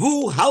levels.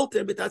 Where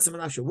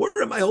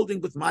am I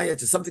holding with Maya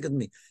to something in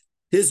me?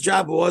 His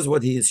job was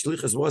what his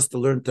shlichus was to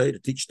learn Torah,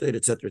 teach Torah,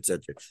 etc.,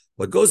 etc.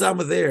 What goes on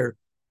with there,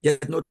 he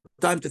had no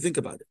time to think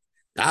about it.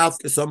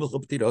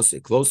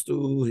 Close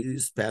to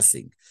his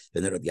passing.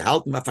 When he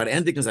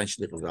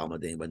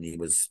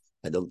was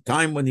at the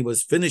time when he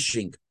was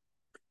finishing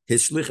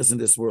his shlichus in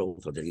this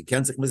world,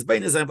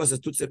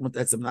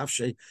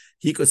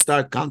 he could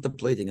start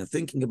contemplating and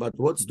thinking about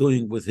what's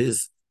doing with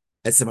his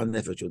etzem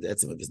nefesh, with the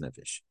etzem of his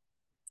nefesh.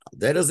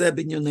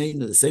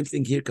 The same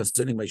thing here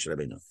concerning Moshe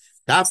Rabbeinu.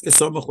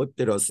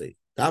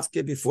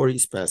 Tafke before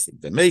he's passing.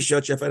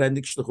 Moshe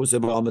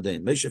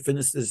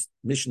finished his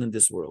mission in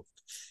this world.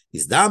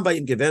 He's down by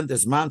him given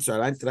this man zu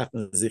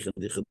reintrachten sich in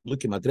die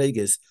Glücke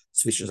Madreges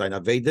zwischen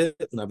seiner Avede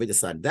und Avede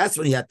sein. That's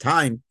when he had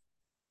time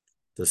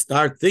to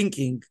start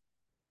thinking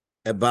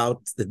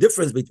about the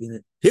difference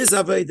between his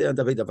Avede and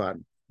Avede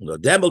Varn.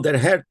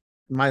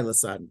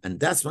 And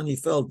that's when he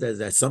felt that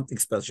there's something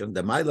special.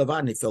 The Maila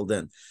Varn he felt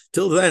then.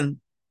 Till then,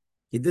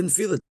 he didn't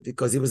feel it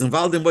because he was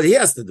involved in what he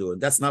has to do,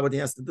 and that's not what he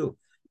has to do.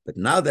 But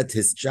now that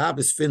his job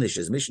is finished,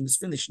 his mission is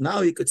finished,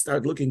 now he could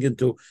start looking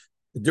into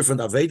the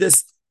different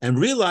Avedas and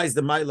realize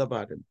the Maila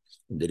Varn.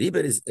 And the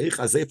Riber is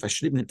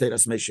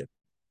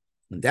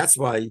and that's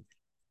why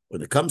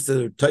when it comes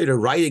to Torah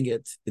writing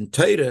it in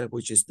Torah,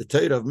 which is the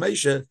Torah of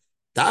Moshe,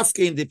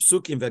 Dafke in the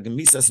Psukim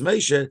v'gemisas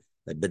Moshe,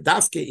 that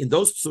Bedafke in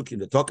those Psukim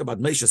that talk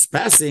about Moshe's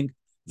passing,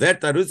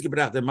 wird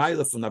herausgebracht der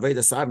Maila von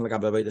Aveda Sarn like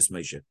Avedas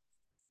Moshe.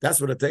 That's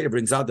what the Torah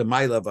brings out, the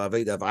Maila of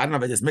Aveda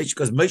Avedas Moshe,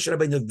 because Moshe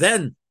Rabbeinu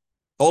then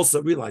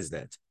also realized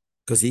that.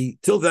 Because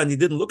till then he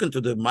didn't look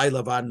into the Maila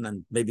of Aaron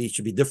and maybe it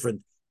should be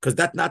different, because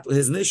that's not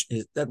his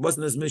mission. That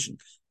wasn't his mission.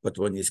 But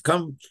when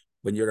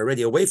you're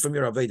already away from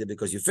your Aveda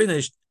because you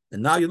finished,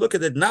 and now you look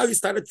at it, now you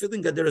started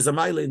feeling that there is a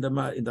Maila in the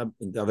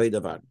Aveda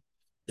of Aaron.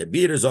 The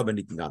beer is over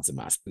the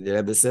mask. The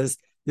Rebbe says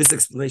this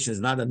explanation is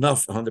not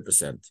enough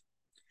 100%.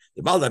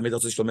 The Balda made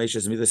also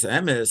Shlomeshes Midas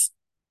Emes,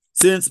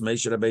 since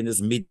Moshe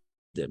Rabbeinu's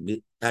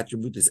the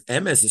attribute is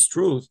Emes, is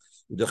truth.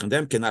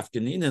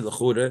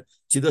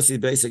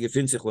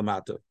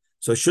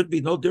 So it should be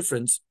no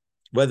difference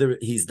whether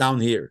he's down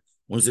here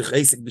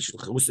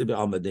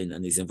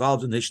and he's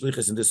involved in his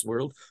shlichus in this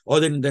world,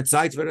 or in the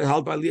zeit where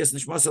halt by Elias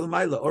nishmas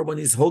l'mayla, or when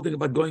he's holding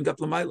about going up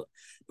l'mayla.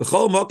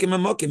 B'chol mokim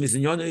and mokim is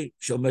in yoni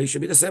shel Moshe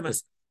midas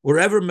emes.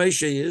 Wherever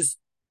Moshe is,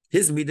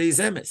 his midah is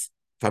emes.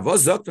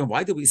 Favos zoktem.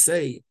 Why do we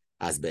say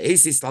as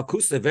be'esis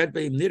talkusa v'ed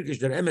be'im nirgish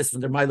der emes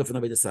from der mayla from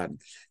the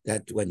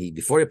that when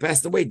before he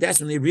passed away, that's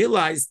when he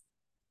realized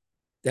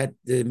that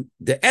the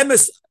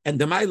emes and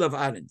the mayla of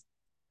Aharon,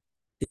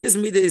 his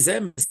midah is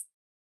emes.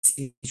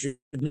 He should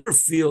never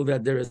feel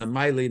that there is a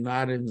mayla in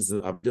Aharon's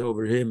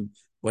over him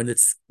when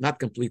it's not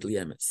completely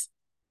emes.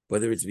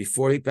 Whether it's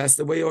before he passed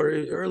away or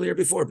earlier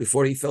before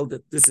he felt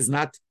that this is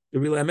not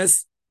the real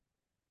emes,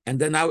 and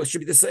then now it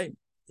should be the same.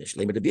 So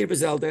the Rebbe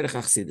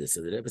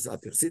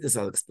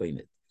I'll explain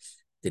it.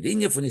 The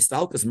linya von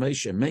Histalkas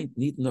Moshe meant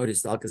need nor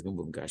Histalkas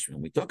b'muvim gashmi.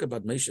 When we talk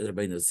about Moshe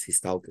Rabbeinu's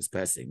Histalkas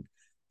passing,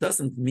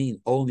 doesn't mean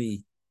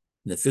only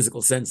in the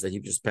physical sense that he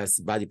just passed,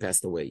 his body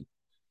passed away.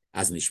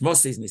 As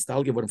Nishmos is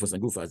Nistalge worden von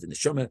seinem Gufa, as the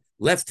Neshama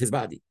left his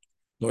body.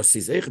 Nor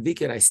Sizech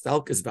Biker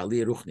Histalkas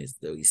Vali Ruchnis.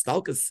 The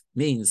Histalkas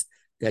means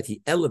that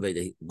he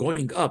elevated,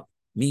 going up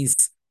means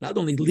not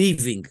only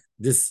leaving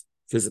this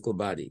physical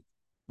body,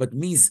 but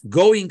means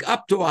going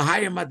up to a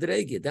higher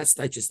madrege. That's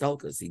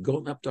Taichistalkas. He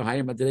going up to a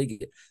higher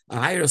madrege, a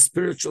higher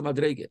spiritual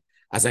madrege.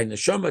 As I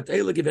neshama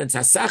teile events,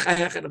 hasacha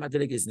hecher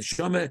madrege is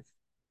neshama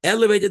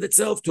elevated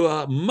itself to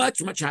a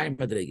much, much higher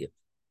madrege.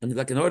 And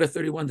like in Order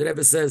 31, the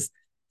Rebbe says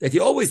that he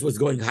always was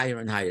going higher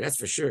and higher. That's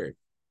for sure. It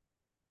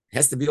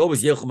has to be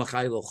always yelchum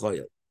achayil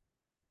choyel.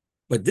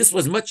 But this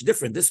was much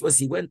different. This was,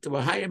 he went to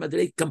a higher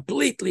madrege,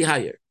 completely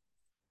higher.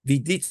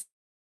 Vidit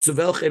zu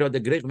welcher oder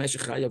Grech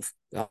Meshach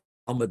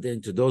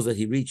to those that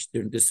he reached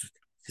during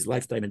his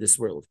lifetime in this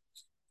world.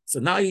 So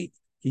now he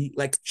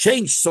like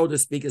changed, so to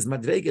speak, his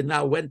madrege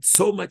now went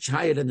so much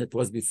higher than it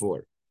was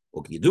before.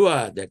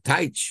 Okidua, the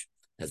taich,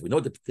 as we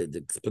know the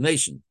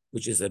explanation,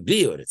 which is a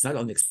biur. It's not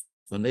only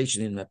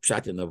explanation in a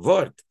pshat in a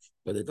vort,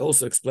 but it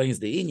also explains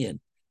the inyan.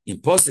 In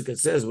Posuk it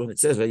says, when it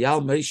says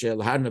Vayal Moshe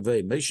el Har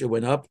Navei, Moshe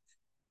went up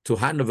to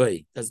Har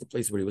Navei. That's the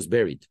place where he was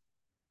buried.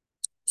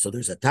 So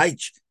there's a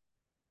taich,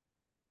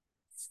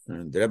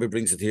 and the Rebbe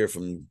brings it here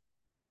from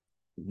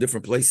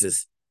different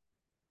places.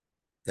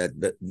 That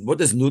what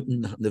does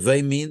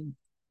Navei mean?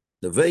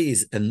 Navei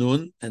is a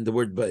nun and the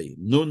word bay.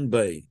 Nun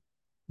bay.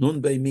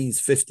 Nun bay means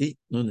 50.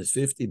 Nun is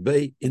 50.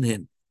 Bay in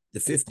him. The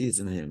 50 is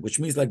in him, which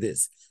means like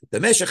this.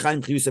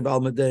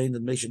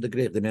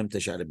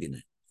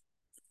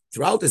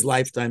 Throughout his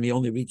lifetime, he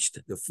only reached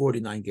the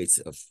 49 gates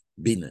of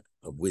Bina,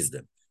 of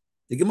wisdom.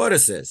 The Gemara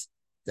says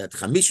that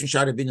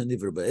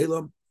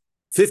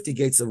 50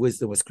 gates of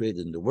wisdom was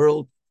created in the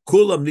world. They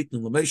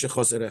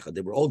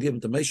were all given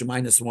to Moshe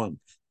minus one.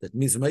 That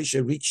means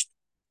Moshe reached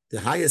the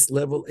highest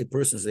level a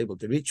person is able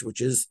to reach,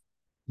 which is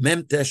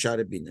Mem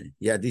Teshar Bina.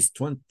 Yeah, these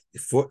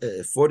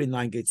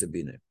 49 gates of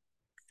Bina.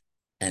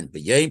 And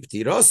B'yem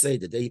P'tirose,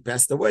 the day he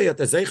passed away, at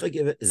the Zeiche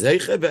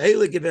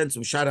Ve'ele given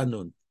zum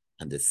Sharanun.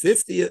 And the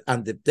 50th,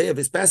 on the day of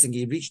his passing,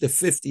 he reached the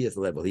 50th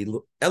level. He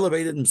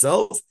elevated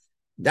himself.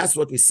 That's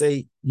what we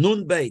say,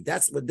 Nun Bay.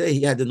 That's what day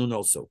he had the Nun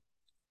also.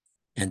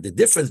 And the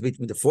difference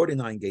between the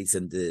 49 gates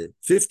and the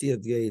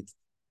 50th gate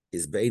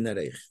is Bein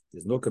Arech.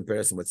 There's no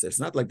comparison whatsoever.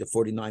 It's not like the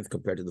 49th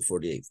compared to the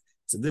 48th.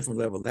 It's a different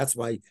level. That's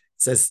why it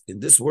says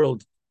in this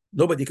world,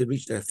 nobody could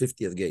reach the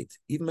 50th gate.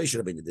 Even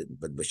Moshe Rabbeinu didn't.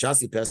 But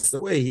B'shas passed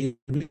away, he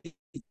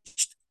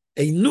reached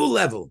a new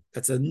level.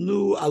 That's a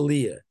new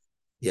aliyah.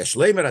 That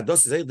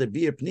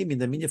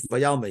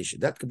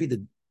could be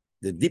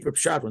the deeper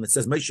pshat when it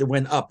says Moshe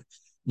went up.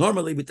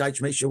 Normally, we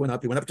touch Moshe went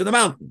up. He went up to the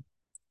mountain.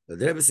 But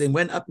the Rebbe saying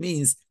went up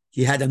means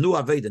he had a new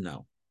Aveda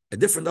now, a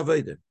different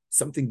Aveda,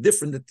 something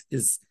different that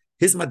is,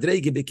 his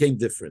Madrege became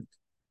different.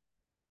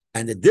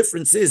 And the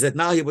difference is that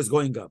now he was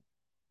going up.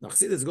 Now,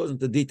 Chassidus goes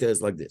into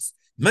details like this.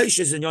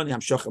 Moshe's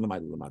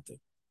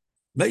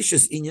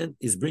inyan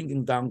is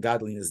bringing down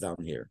godliness down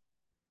here,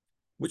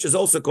 which is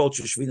also called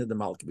Sheshvina de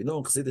Malki. We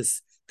know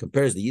Chassidus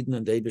compares the Yidden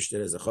and the Eibishter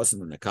as a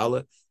Chosin and a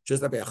Kala.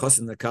 Just like a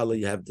Chosin and a Kala,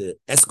 you have the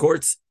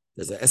escorts.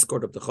 There's an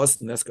escort of the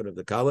Chosin, an escort of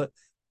the Kala.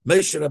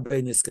 Moshe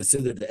Rabbeinu is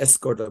considered the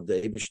escort of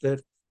the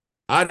Eibishter.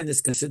 Aharon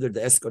is considered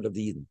the escort of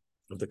the Yidden,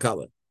 of the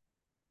Kala.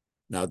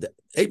 Now, the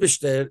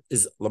Eibishter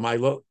is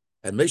Lamailo,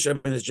 and Moshe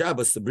Rabbeinu's job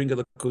is to bring the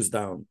Lakus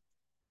down.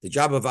 The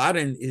job of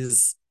Aharon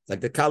is like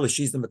the Kala,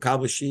 she's the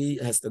Makabal, she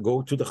has to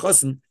go to the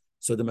Chosin.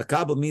 So the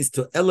Makabal means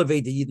to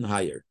elevate the Yidden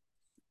higher.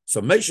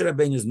 So Moshe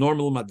Rabbeinu's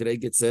normal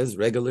Madreg, it says,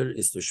 regular,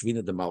 is to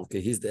Shvina de Malka.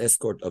 He's the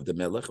escort of the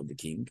Melech, of the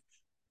king,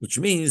 which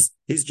means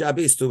his job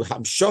is to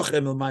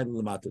Hamshochem el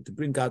Lamata, to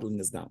bring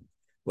godliness down.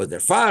 Was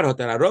their father,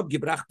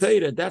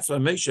 that's why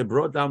Moshe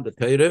brought down the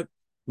Torah,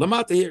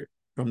 Lamata here,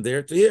 from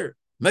there to here.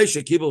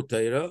 Moshe kibul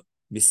Torah,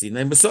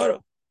 Misinai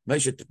Masora.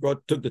 Moshe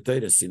took the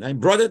Torah Sinai,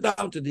 brought it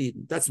down to the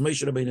Eden. That's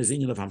Moshe Rabbeinu's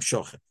union of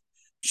Hamshochem.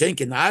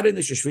 Shenkin Aharon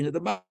is Shvina de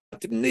Malka.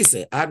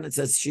 Aharon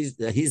says he's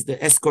the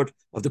escort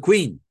of the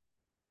queen,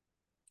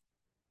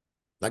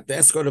 like the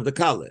escort of the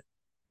Kala.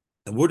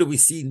 And where do we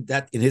see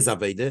that in his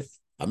Aveda?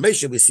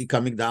 Moshe we see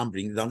coming down,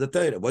 bringing down the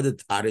Torah. What did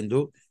Aharon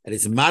do? And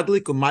it's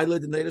Madlik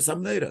Umayla the Neira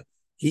Samneira.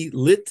 he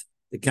lit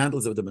the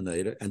candles of the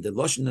menorah, and the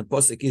lashon and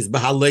posik is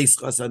bahaleis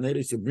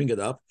chasaneris. You bring it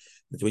up,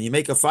 but when you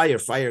make a fire,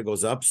 fire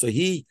goes up. So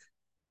he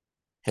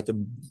had to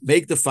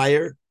make the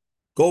fire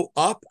go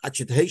up.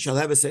 Posha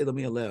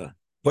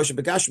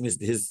Begashmi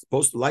is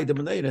supposed to light the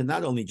menorah, and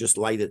not only just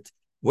light it.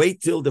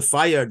 Wait till the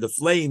fire, the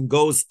flame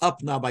goes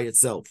up now by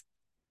itself.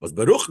 Because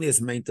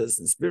Baruchnius Maintas,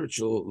 in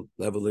spiritual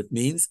level, it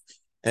means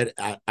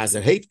as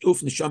a Heit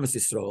Uf Neshamas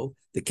Yisrael,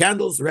 the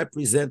candles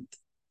represent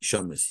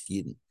Neshamas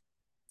Yidden.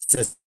 It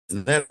says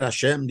Ner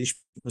Hashem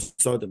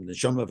Nishmasodem, the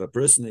neshama of a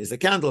person is a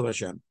candle of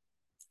Hashem.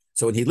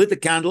 So when he lit the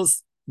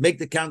candles, make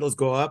the candles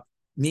go up,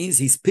 means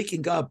he's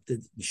picking up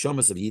the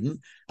neshamas of Yidden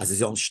as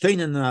his own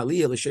Steinen and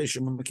Aliyah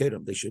L'Sheishem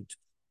Makerim. They should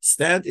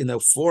stand in a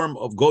form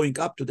of going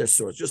up to their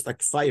source, just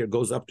like fire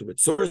goes up to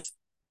its source.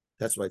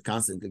 That's why it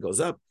constantly goes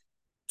up.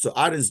 So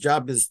Aaron's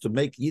job is to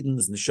make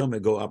Yidden's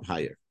neshama go up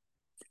higher.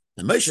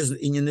 And Moshe's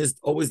inyan is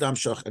always the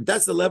Amshach, and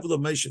that's the level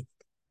of Moshe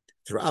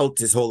throughout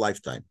his whole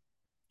lifetime.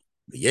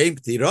 And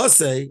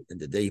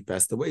the day he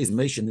passed away, his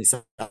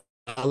Moshe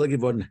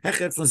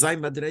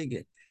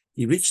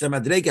he reached the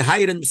Madrege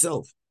higher than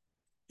himself.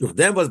 Durch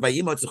dem was bei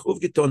ihm hat sich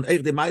aufgetan,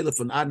 die Meile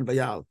von Aaron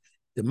Vayal.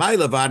 The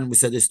Meile of Aaron, we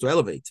said, is to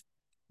elevate.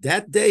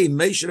 That day,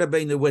 Moshe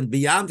Rabbeinu went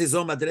beyond his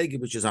own Madrege,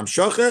 which is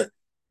Amshocha,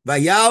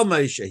 Vayal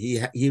Moshe.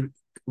 He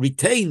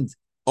retained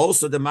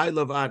also the Meile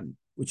of Aaron,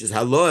 which is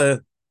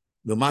Haloah,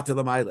 Lumata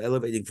Lamail,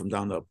 elevating from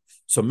down up.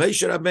 So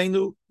Moshe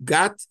Rabbeinu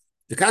got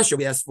the kasha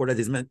we asked for, that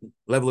his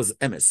level is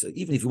emes. So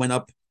even if he went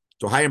up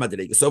to higher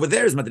Madrege, so over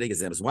there is Madrege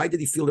emes. Why did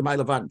he feel the Meile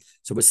of Aaron?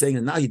 So we're saying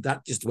that now he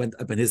not just went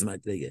up in his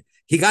Madrege.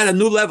 He got a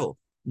new level.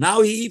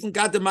 Now he even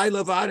got the Meile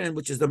of Aaron,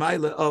 which is the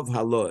Meile of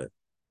Haloah.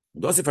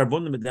 Das ist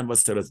verbunden mit dem,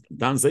 was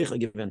dann sicher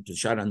given to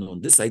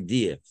Sharanun. This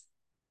idea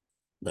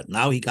that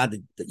now he got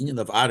the union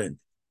of Aaron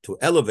to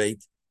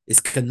elevate is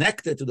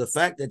connected to the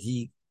fact that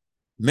he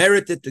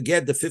merited to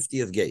get the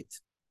 50th gate,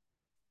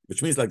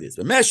 which means like this: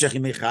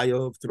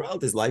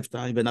 throughout his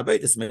lifetime, that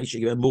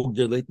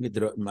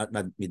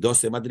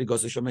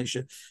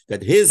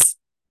his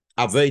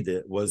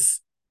aveda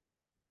was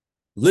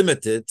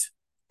limited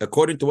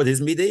according to what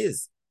his midah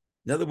is.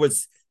 In other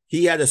words,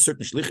 he had a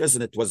certain shlichus,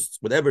 and it was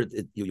whatever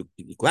you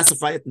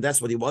classify it, and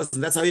that's what he was,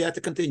 and that's how he had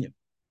to continue.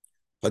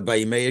 But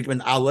by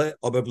when Allah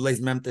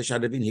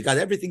he got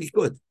everything he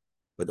could,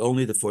 but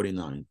only the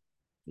 49.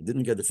 He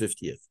didn't get the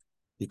 50th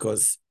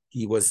because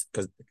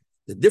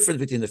the difference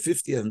between the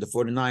 50th and the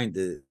 49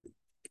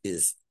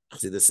 is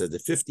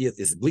the 50th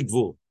is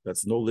bligvul,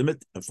 that's no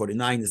limit, and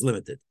 49 is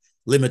limited.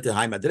 Limited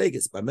high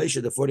madreges. By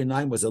Moshe, the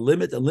 49 was a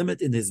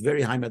limit in his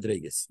very high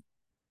madreges.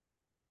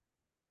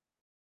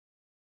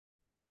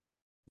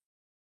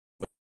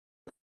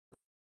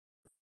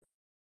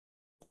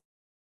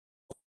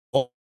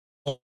 All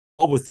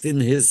within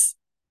his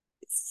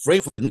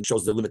frame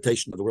shows the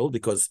limitation of the world,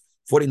 because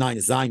 49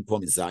 is Zion,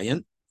 Pom is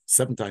Zion,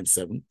 7 times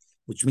 7,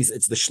 which means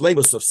it's the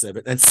shleibus of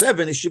 7, and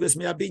 7 is Shivas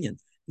Me'abinyan.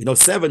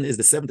 7 is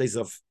the 7 days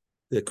of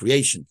the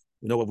creation.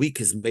 A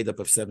week is made up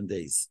of 7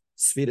 days.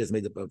 Sfira is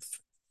made up of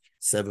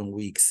 7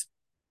 weeks,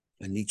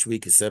 and each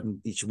week is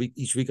 7. Each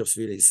week of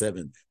Sfira is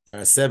 7.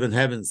 There are 7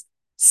 heavens.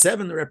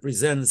 7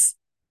 represents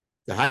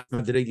the high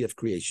madrigi of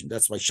creation.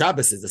 That's why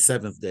Shabbos is the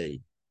 7th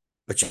day,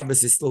 but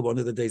Shabbos is still one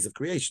of the days of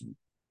creation.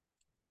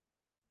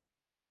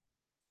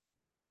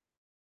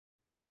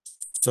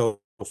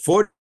 So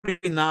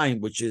 49,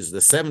 which is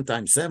the 7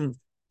 times 7,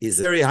 is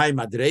a very high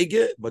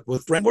madrege, but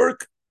with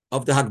framework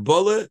of the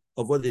Hagbola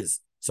of what is.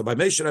 So by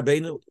Moshe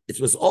Rabbeinu, it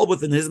was all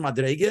within his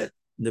madrege,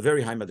 in the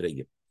very high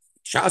madrege.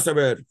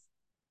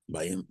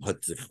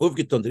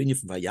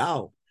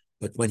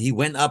 But when he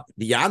went up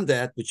beyond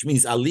that, which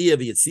means Aliyah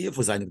v'Yitziyah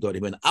for seine Gdor,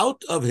 he went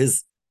out of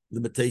his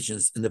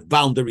limitations and the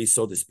boundaries,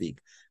 so to speak.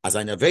 As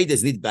ein Aved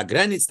is nicht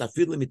begrenzt,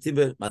 dafür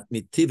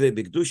mitive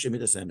bigdusha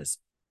midas emes.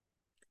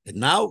 And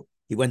now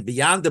he went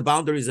beyond the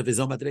boundaries of his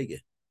own madrege.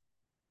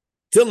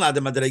 Till now, the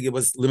madrege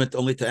was limited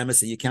only to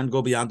emes, and you can't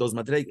go beyond those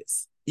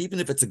madreges, even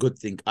if it's a good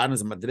thing.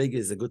 Aaron's madrege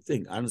is a good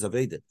thing. Aaron's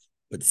Aved,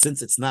 but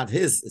since it's not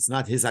his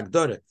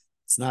Agdora,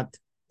 it's not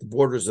the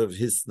borders of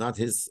his, not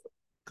his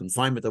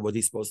confinement of what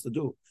he's supposed to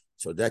do.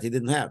 So that he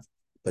didn't have.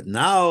 But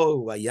now,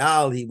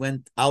 Vayal, he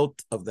went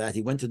out of that.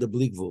 He went to the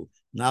Bligvul.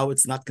 Now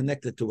it's not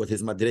connected to what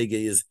his madrege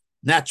is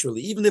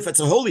naturally, even if it's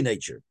a holy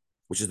nature,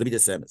 which is the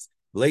Midas Emes.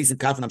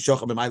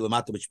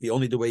 Which be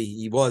only the way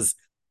he was,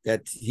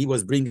 that he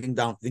was bringing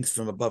down things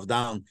from above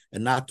down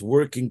and not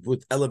working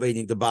with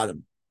elevating the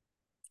bottom.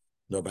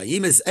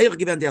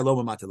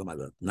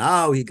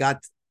 Now he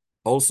got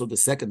also the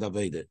second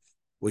Aveda,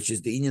 which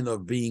is the union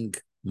of being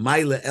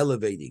Meile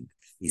elevating.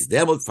 Is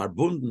der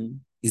verbunden,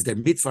 is der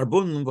mit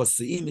verbunden, was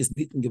zu ihm ist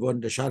mitten geworden,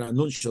 der Shara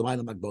Nun Shel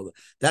Meile Magbola.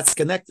 That's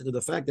connected to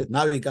the fact that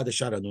now he got the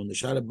Shara Nun. The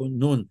Shara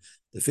Nun,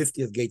 the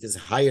 50th gate, is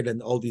higher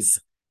than all these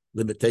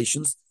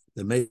limitations.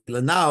 The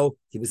Meila now,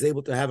 he was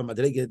able to have a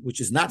Madrege, which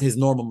is not his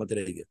normal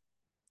Madrege.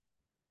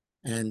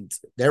 And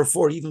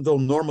therefore, even though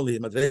normally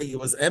Madrege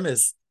was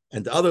Emes,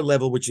 and the other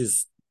level, which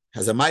has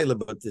a Meila,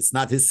 but it's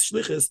not his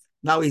Shlichus,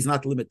 now he's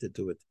not limited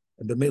to it.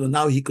 And the Meila,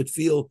 now he could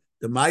feel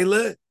the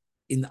Meila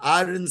in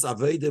Aaron's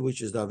Aveda,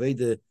 which is the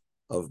Aveda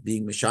of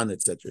being Mishana,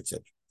 etc.,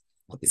 etc.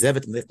 Now,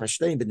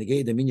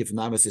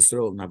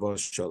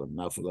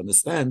 if we'll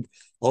understand,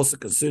 also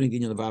concerning the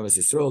union of Avos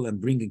Yisrael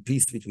and bringing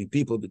peace between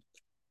people,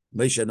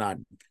 Moshe and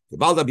Aaron. The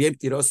Balda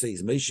B'Yem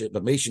is Moshe,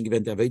 but Moshe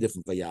given the Aveda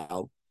from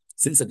Vayal.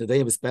 Since at the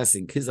day of his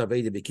passing, his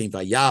Aveda became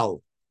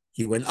Vayal.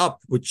 He went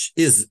up, which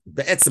is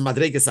Be'etzem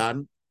Madregas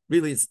Aaron.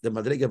 Really, it's the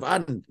Madrega of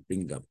Aaron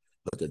bringing up.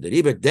 But the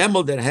Rebbe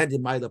Demel that had the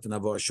Mile of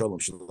Navor Shalom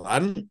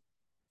Shalom,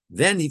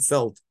 then he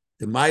felt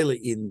the Mile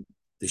in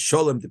the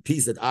Shalom, the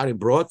peace that Aaron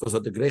brought, was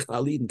at the Grecht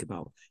Aliden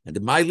Kamal. And the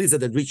Mile is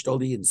that had reached all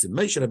the Yidden. So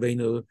Moshe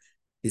Rabbeinu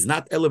is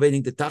not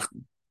elevating the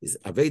Tachten. His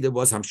Aveda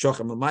was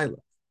Hamshochem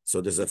Mile. So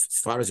there's as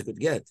far as he could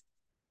get.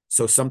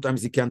 So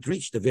sometimes he can't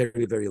reach the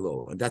very, very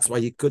low. And that's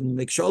why he couldn't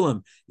make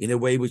Shalom in a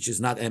way which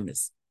is not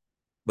emes.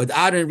 But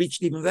Aaron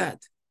reached even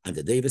that. And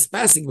the day of his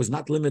passing was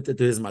not limited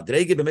to his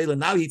Madrege B'Meila.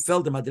 Now he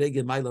felt the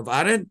Madrege Mile of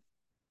Aaron,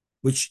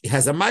 which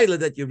has a Mile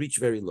that you reach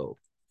very low.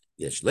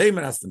 Yes,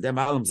 Leimer as from dem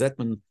Alam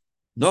Zetman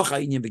noch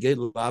Ha'inyan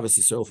Begedel Avos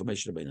Yisrael for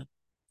Moshe Rabbeinu.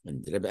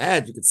 And the Rebbe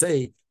add, you could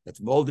say that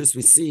from all this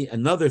we see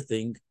another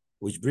thing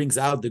which brings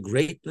out the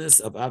greatness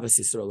of Avos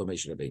Yisrael of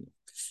Moshe Rabbeinu.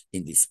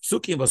 In this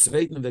psukim was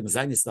written wegen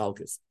seines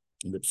Talkes,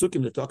 in the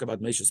psukim that talk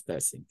about Moshe's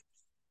passing,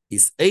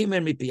 is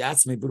Eimer mi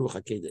Piatz me Baruch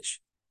HaKedesh.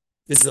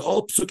 This is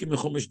all psukim in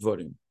Chumash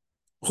Dvorim.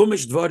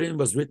 Chumash Dvorim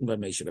was written by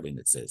Moshe Rabbeinu,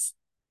 it says.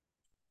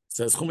 It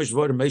says Chumash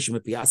Dvorim Moshe me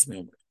Piatz me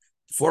Omer.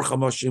 The 4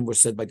 Chamoshim were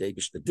said by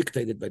David,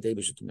 dictated by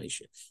David to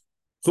Moshe.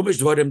 Chumash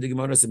Dvorim, the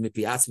Gemara said,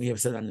 Mipiatz me, have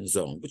said on his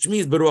own, which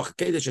means Baruch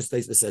HaKedesh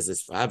says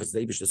it's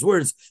David's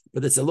words,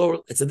 but it's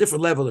a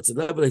different level. It's a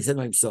level he said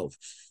by himself.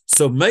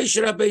 So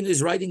Moshe Rabbeinu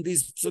is writing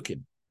these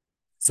psukim.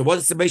 So what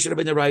is the Moshe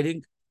Rabbeinu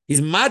writing? He's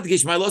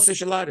madgish Mailos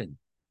Shalarin.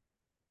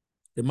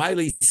 The Mail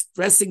is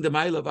stressing the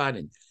Mail of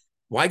Aaron.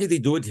 Why did he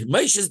do it?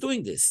 Moshe is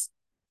doing this.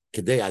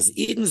 Kedei as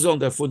Eden zon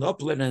davon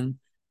uplernen,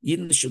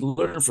 Eden should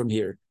learn from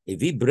here.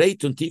 Wie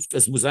breit und tief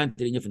es muss sein,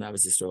 der Linie von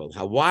Avos Yisrael.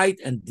 How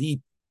wide and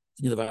deep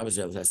the Linie of Avos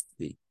Yisrael has to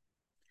be.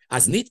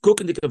 As nicht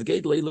gucken, die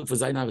Kavgeit Leilu for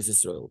sein Avos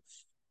Yisrael.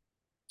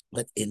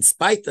 But in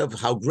spite of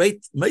how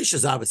great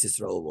Moshe's Avos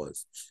Yisrael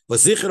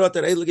was sicher hat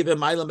Eilu given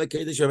Meilam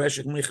Mekedesh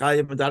Reshach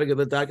Michayim and Darga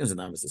V'Dargans in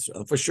Avos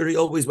Yisrael. For sure, he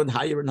always went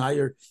higher and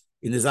higher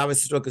in his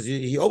Avos Yisrael because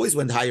he always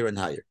went higher and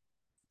higher.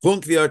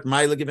 Just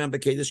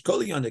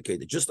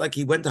like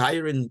he went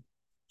higher in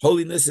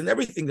holiness and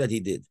everything that he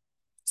did.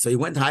 So he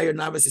went higher in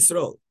Avos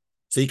Yisrael.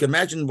 So you can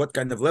imagine what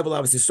kind of level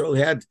Avos Yisrael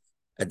had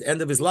at the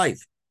end of his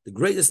life. The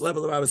greatest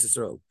level of Avos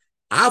Yisrael.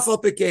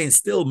 Afal Pekain,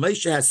 still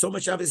Moshe has so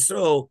much Avos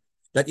Yisrael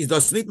that he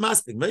does not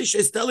maspik. Moshe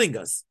is telling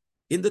us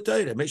in the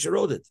Torah, Moshe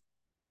wrote it,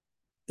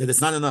 that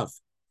it's not enough.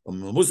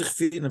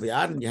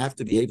 You have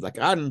to behave like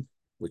Aaron,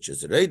 which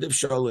is a raid of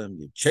Shalom,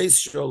 you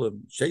chase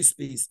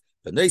peace,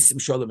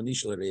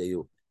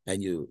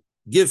 and you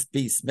give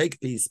peace, make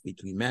peace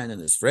between man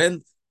and his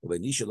friend,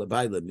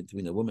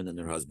 between a woman and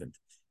her husband.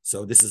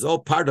 So this is all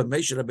part of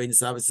Moshe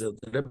Rabbeinu's Avos Yisrael.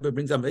 The Rebbe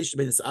brings up Moshe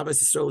Rabbeinu's Avos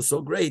Yisrael is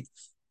so great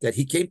that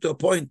he came to a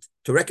point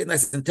to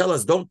recognize and tell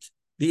us, don't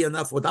be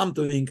enough what I'm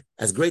doing,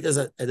 as great as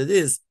it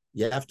is,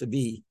 you have to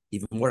be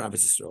even more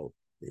Avos Yisrael.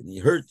 And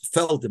he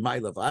felt the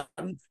mile of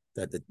Aaron,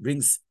 that it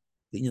brings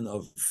the union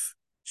of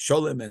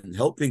Sholem and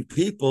helping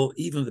people,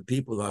 even the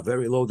people who are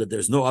very low, that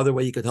there's no other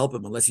way you could help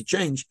them unless you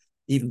change,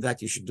 even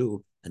that you should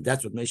do. And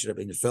that's what Moshe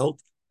Rabbeinu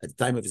felt at the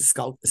time of his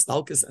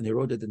stalkers, and he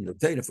wrote it in the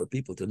Torah for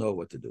people to know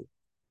what to do.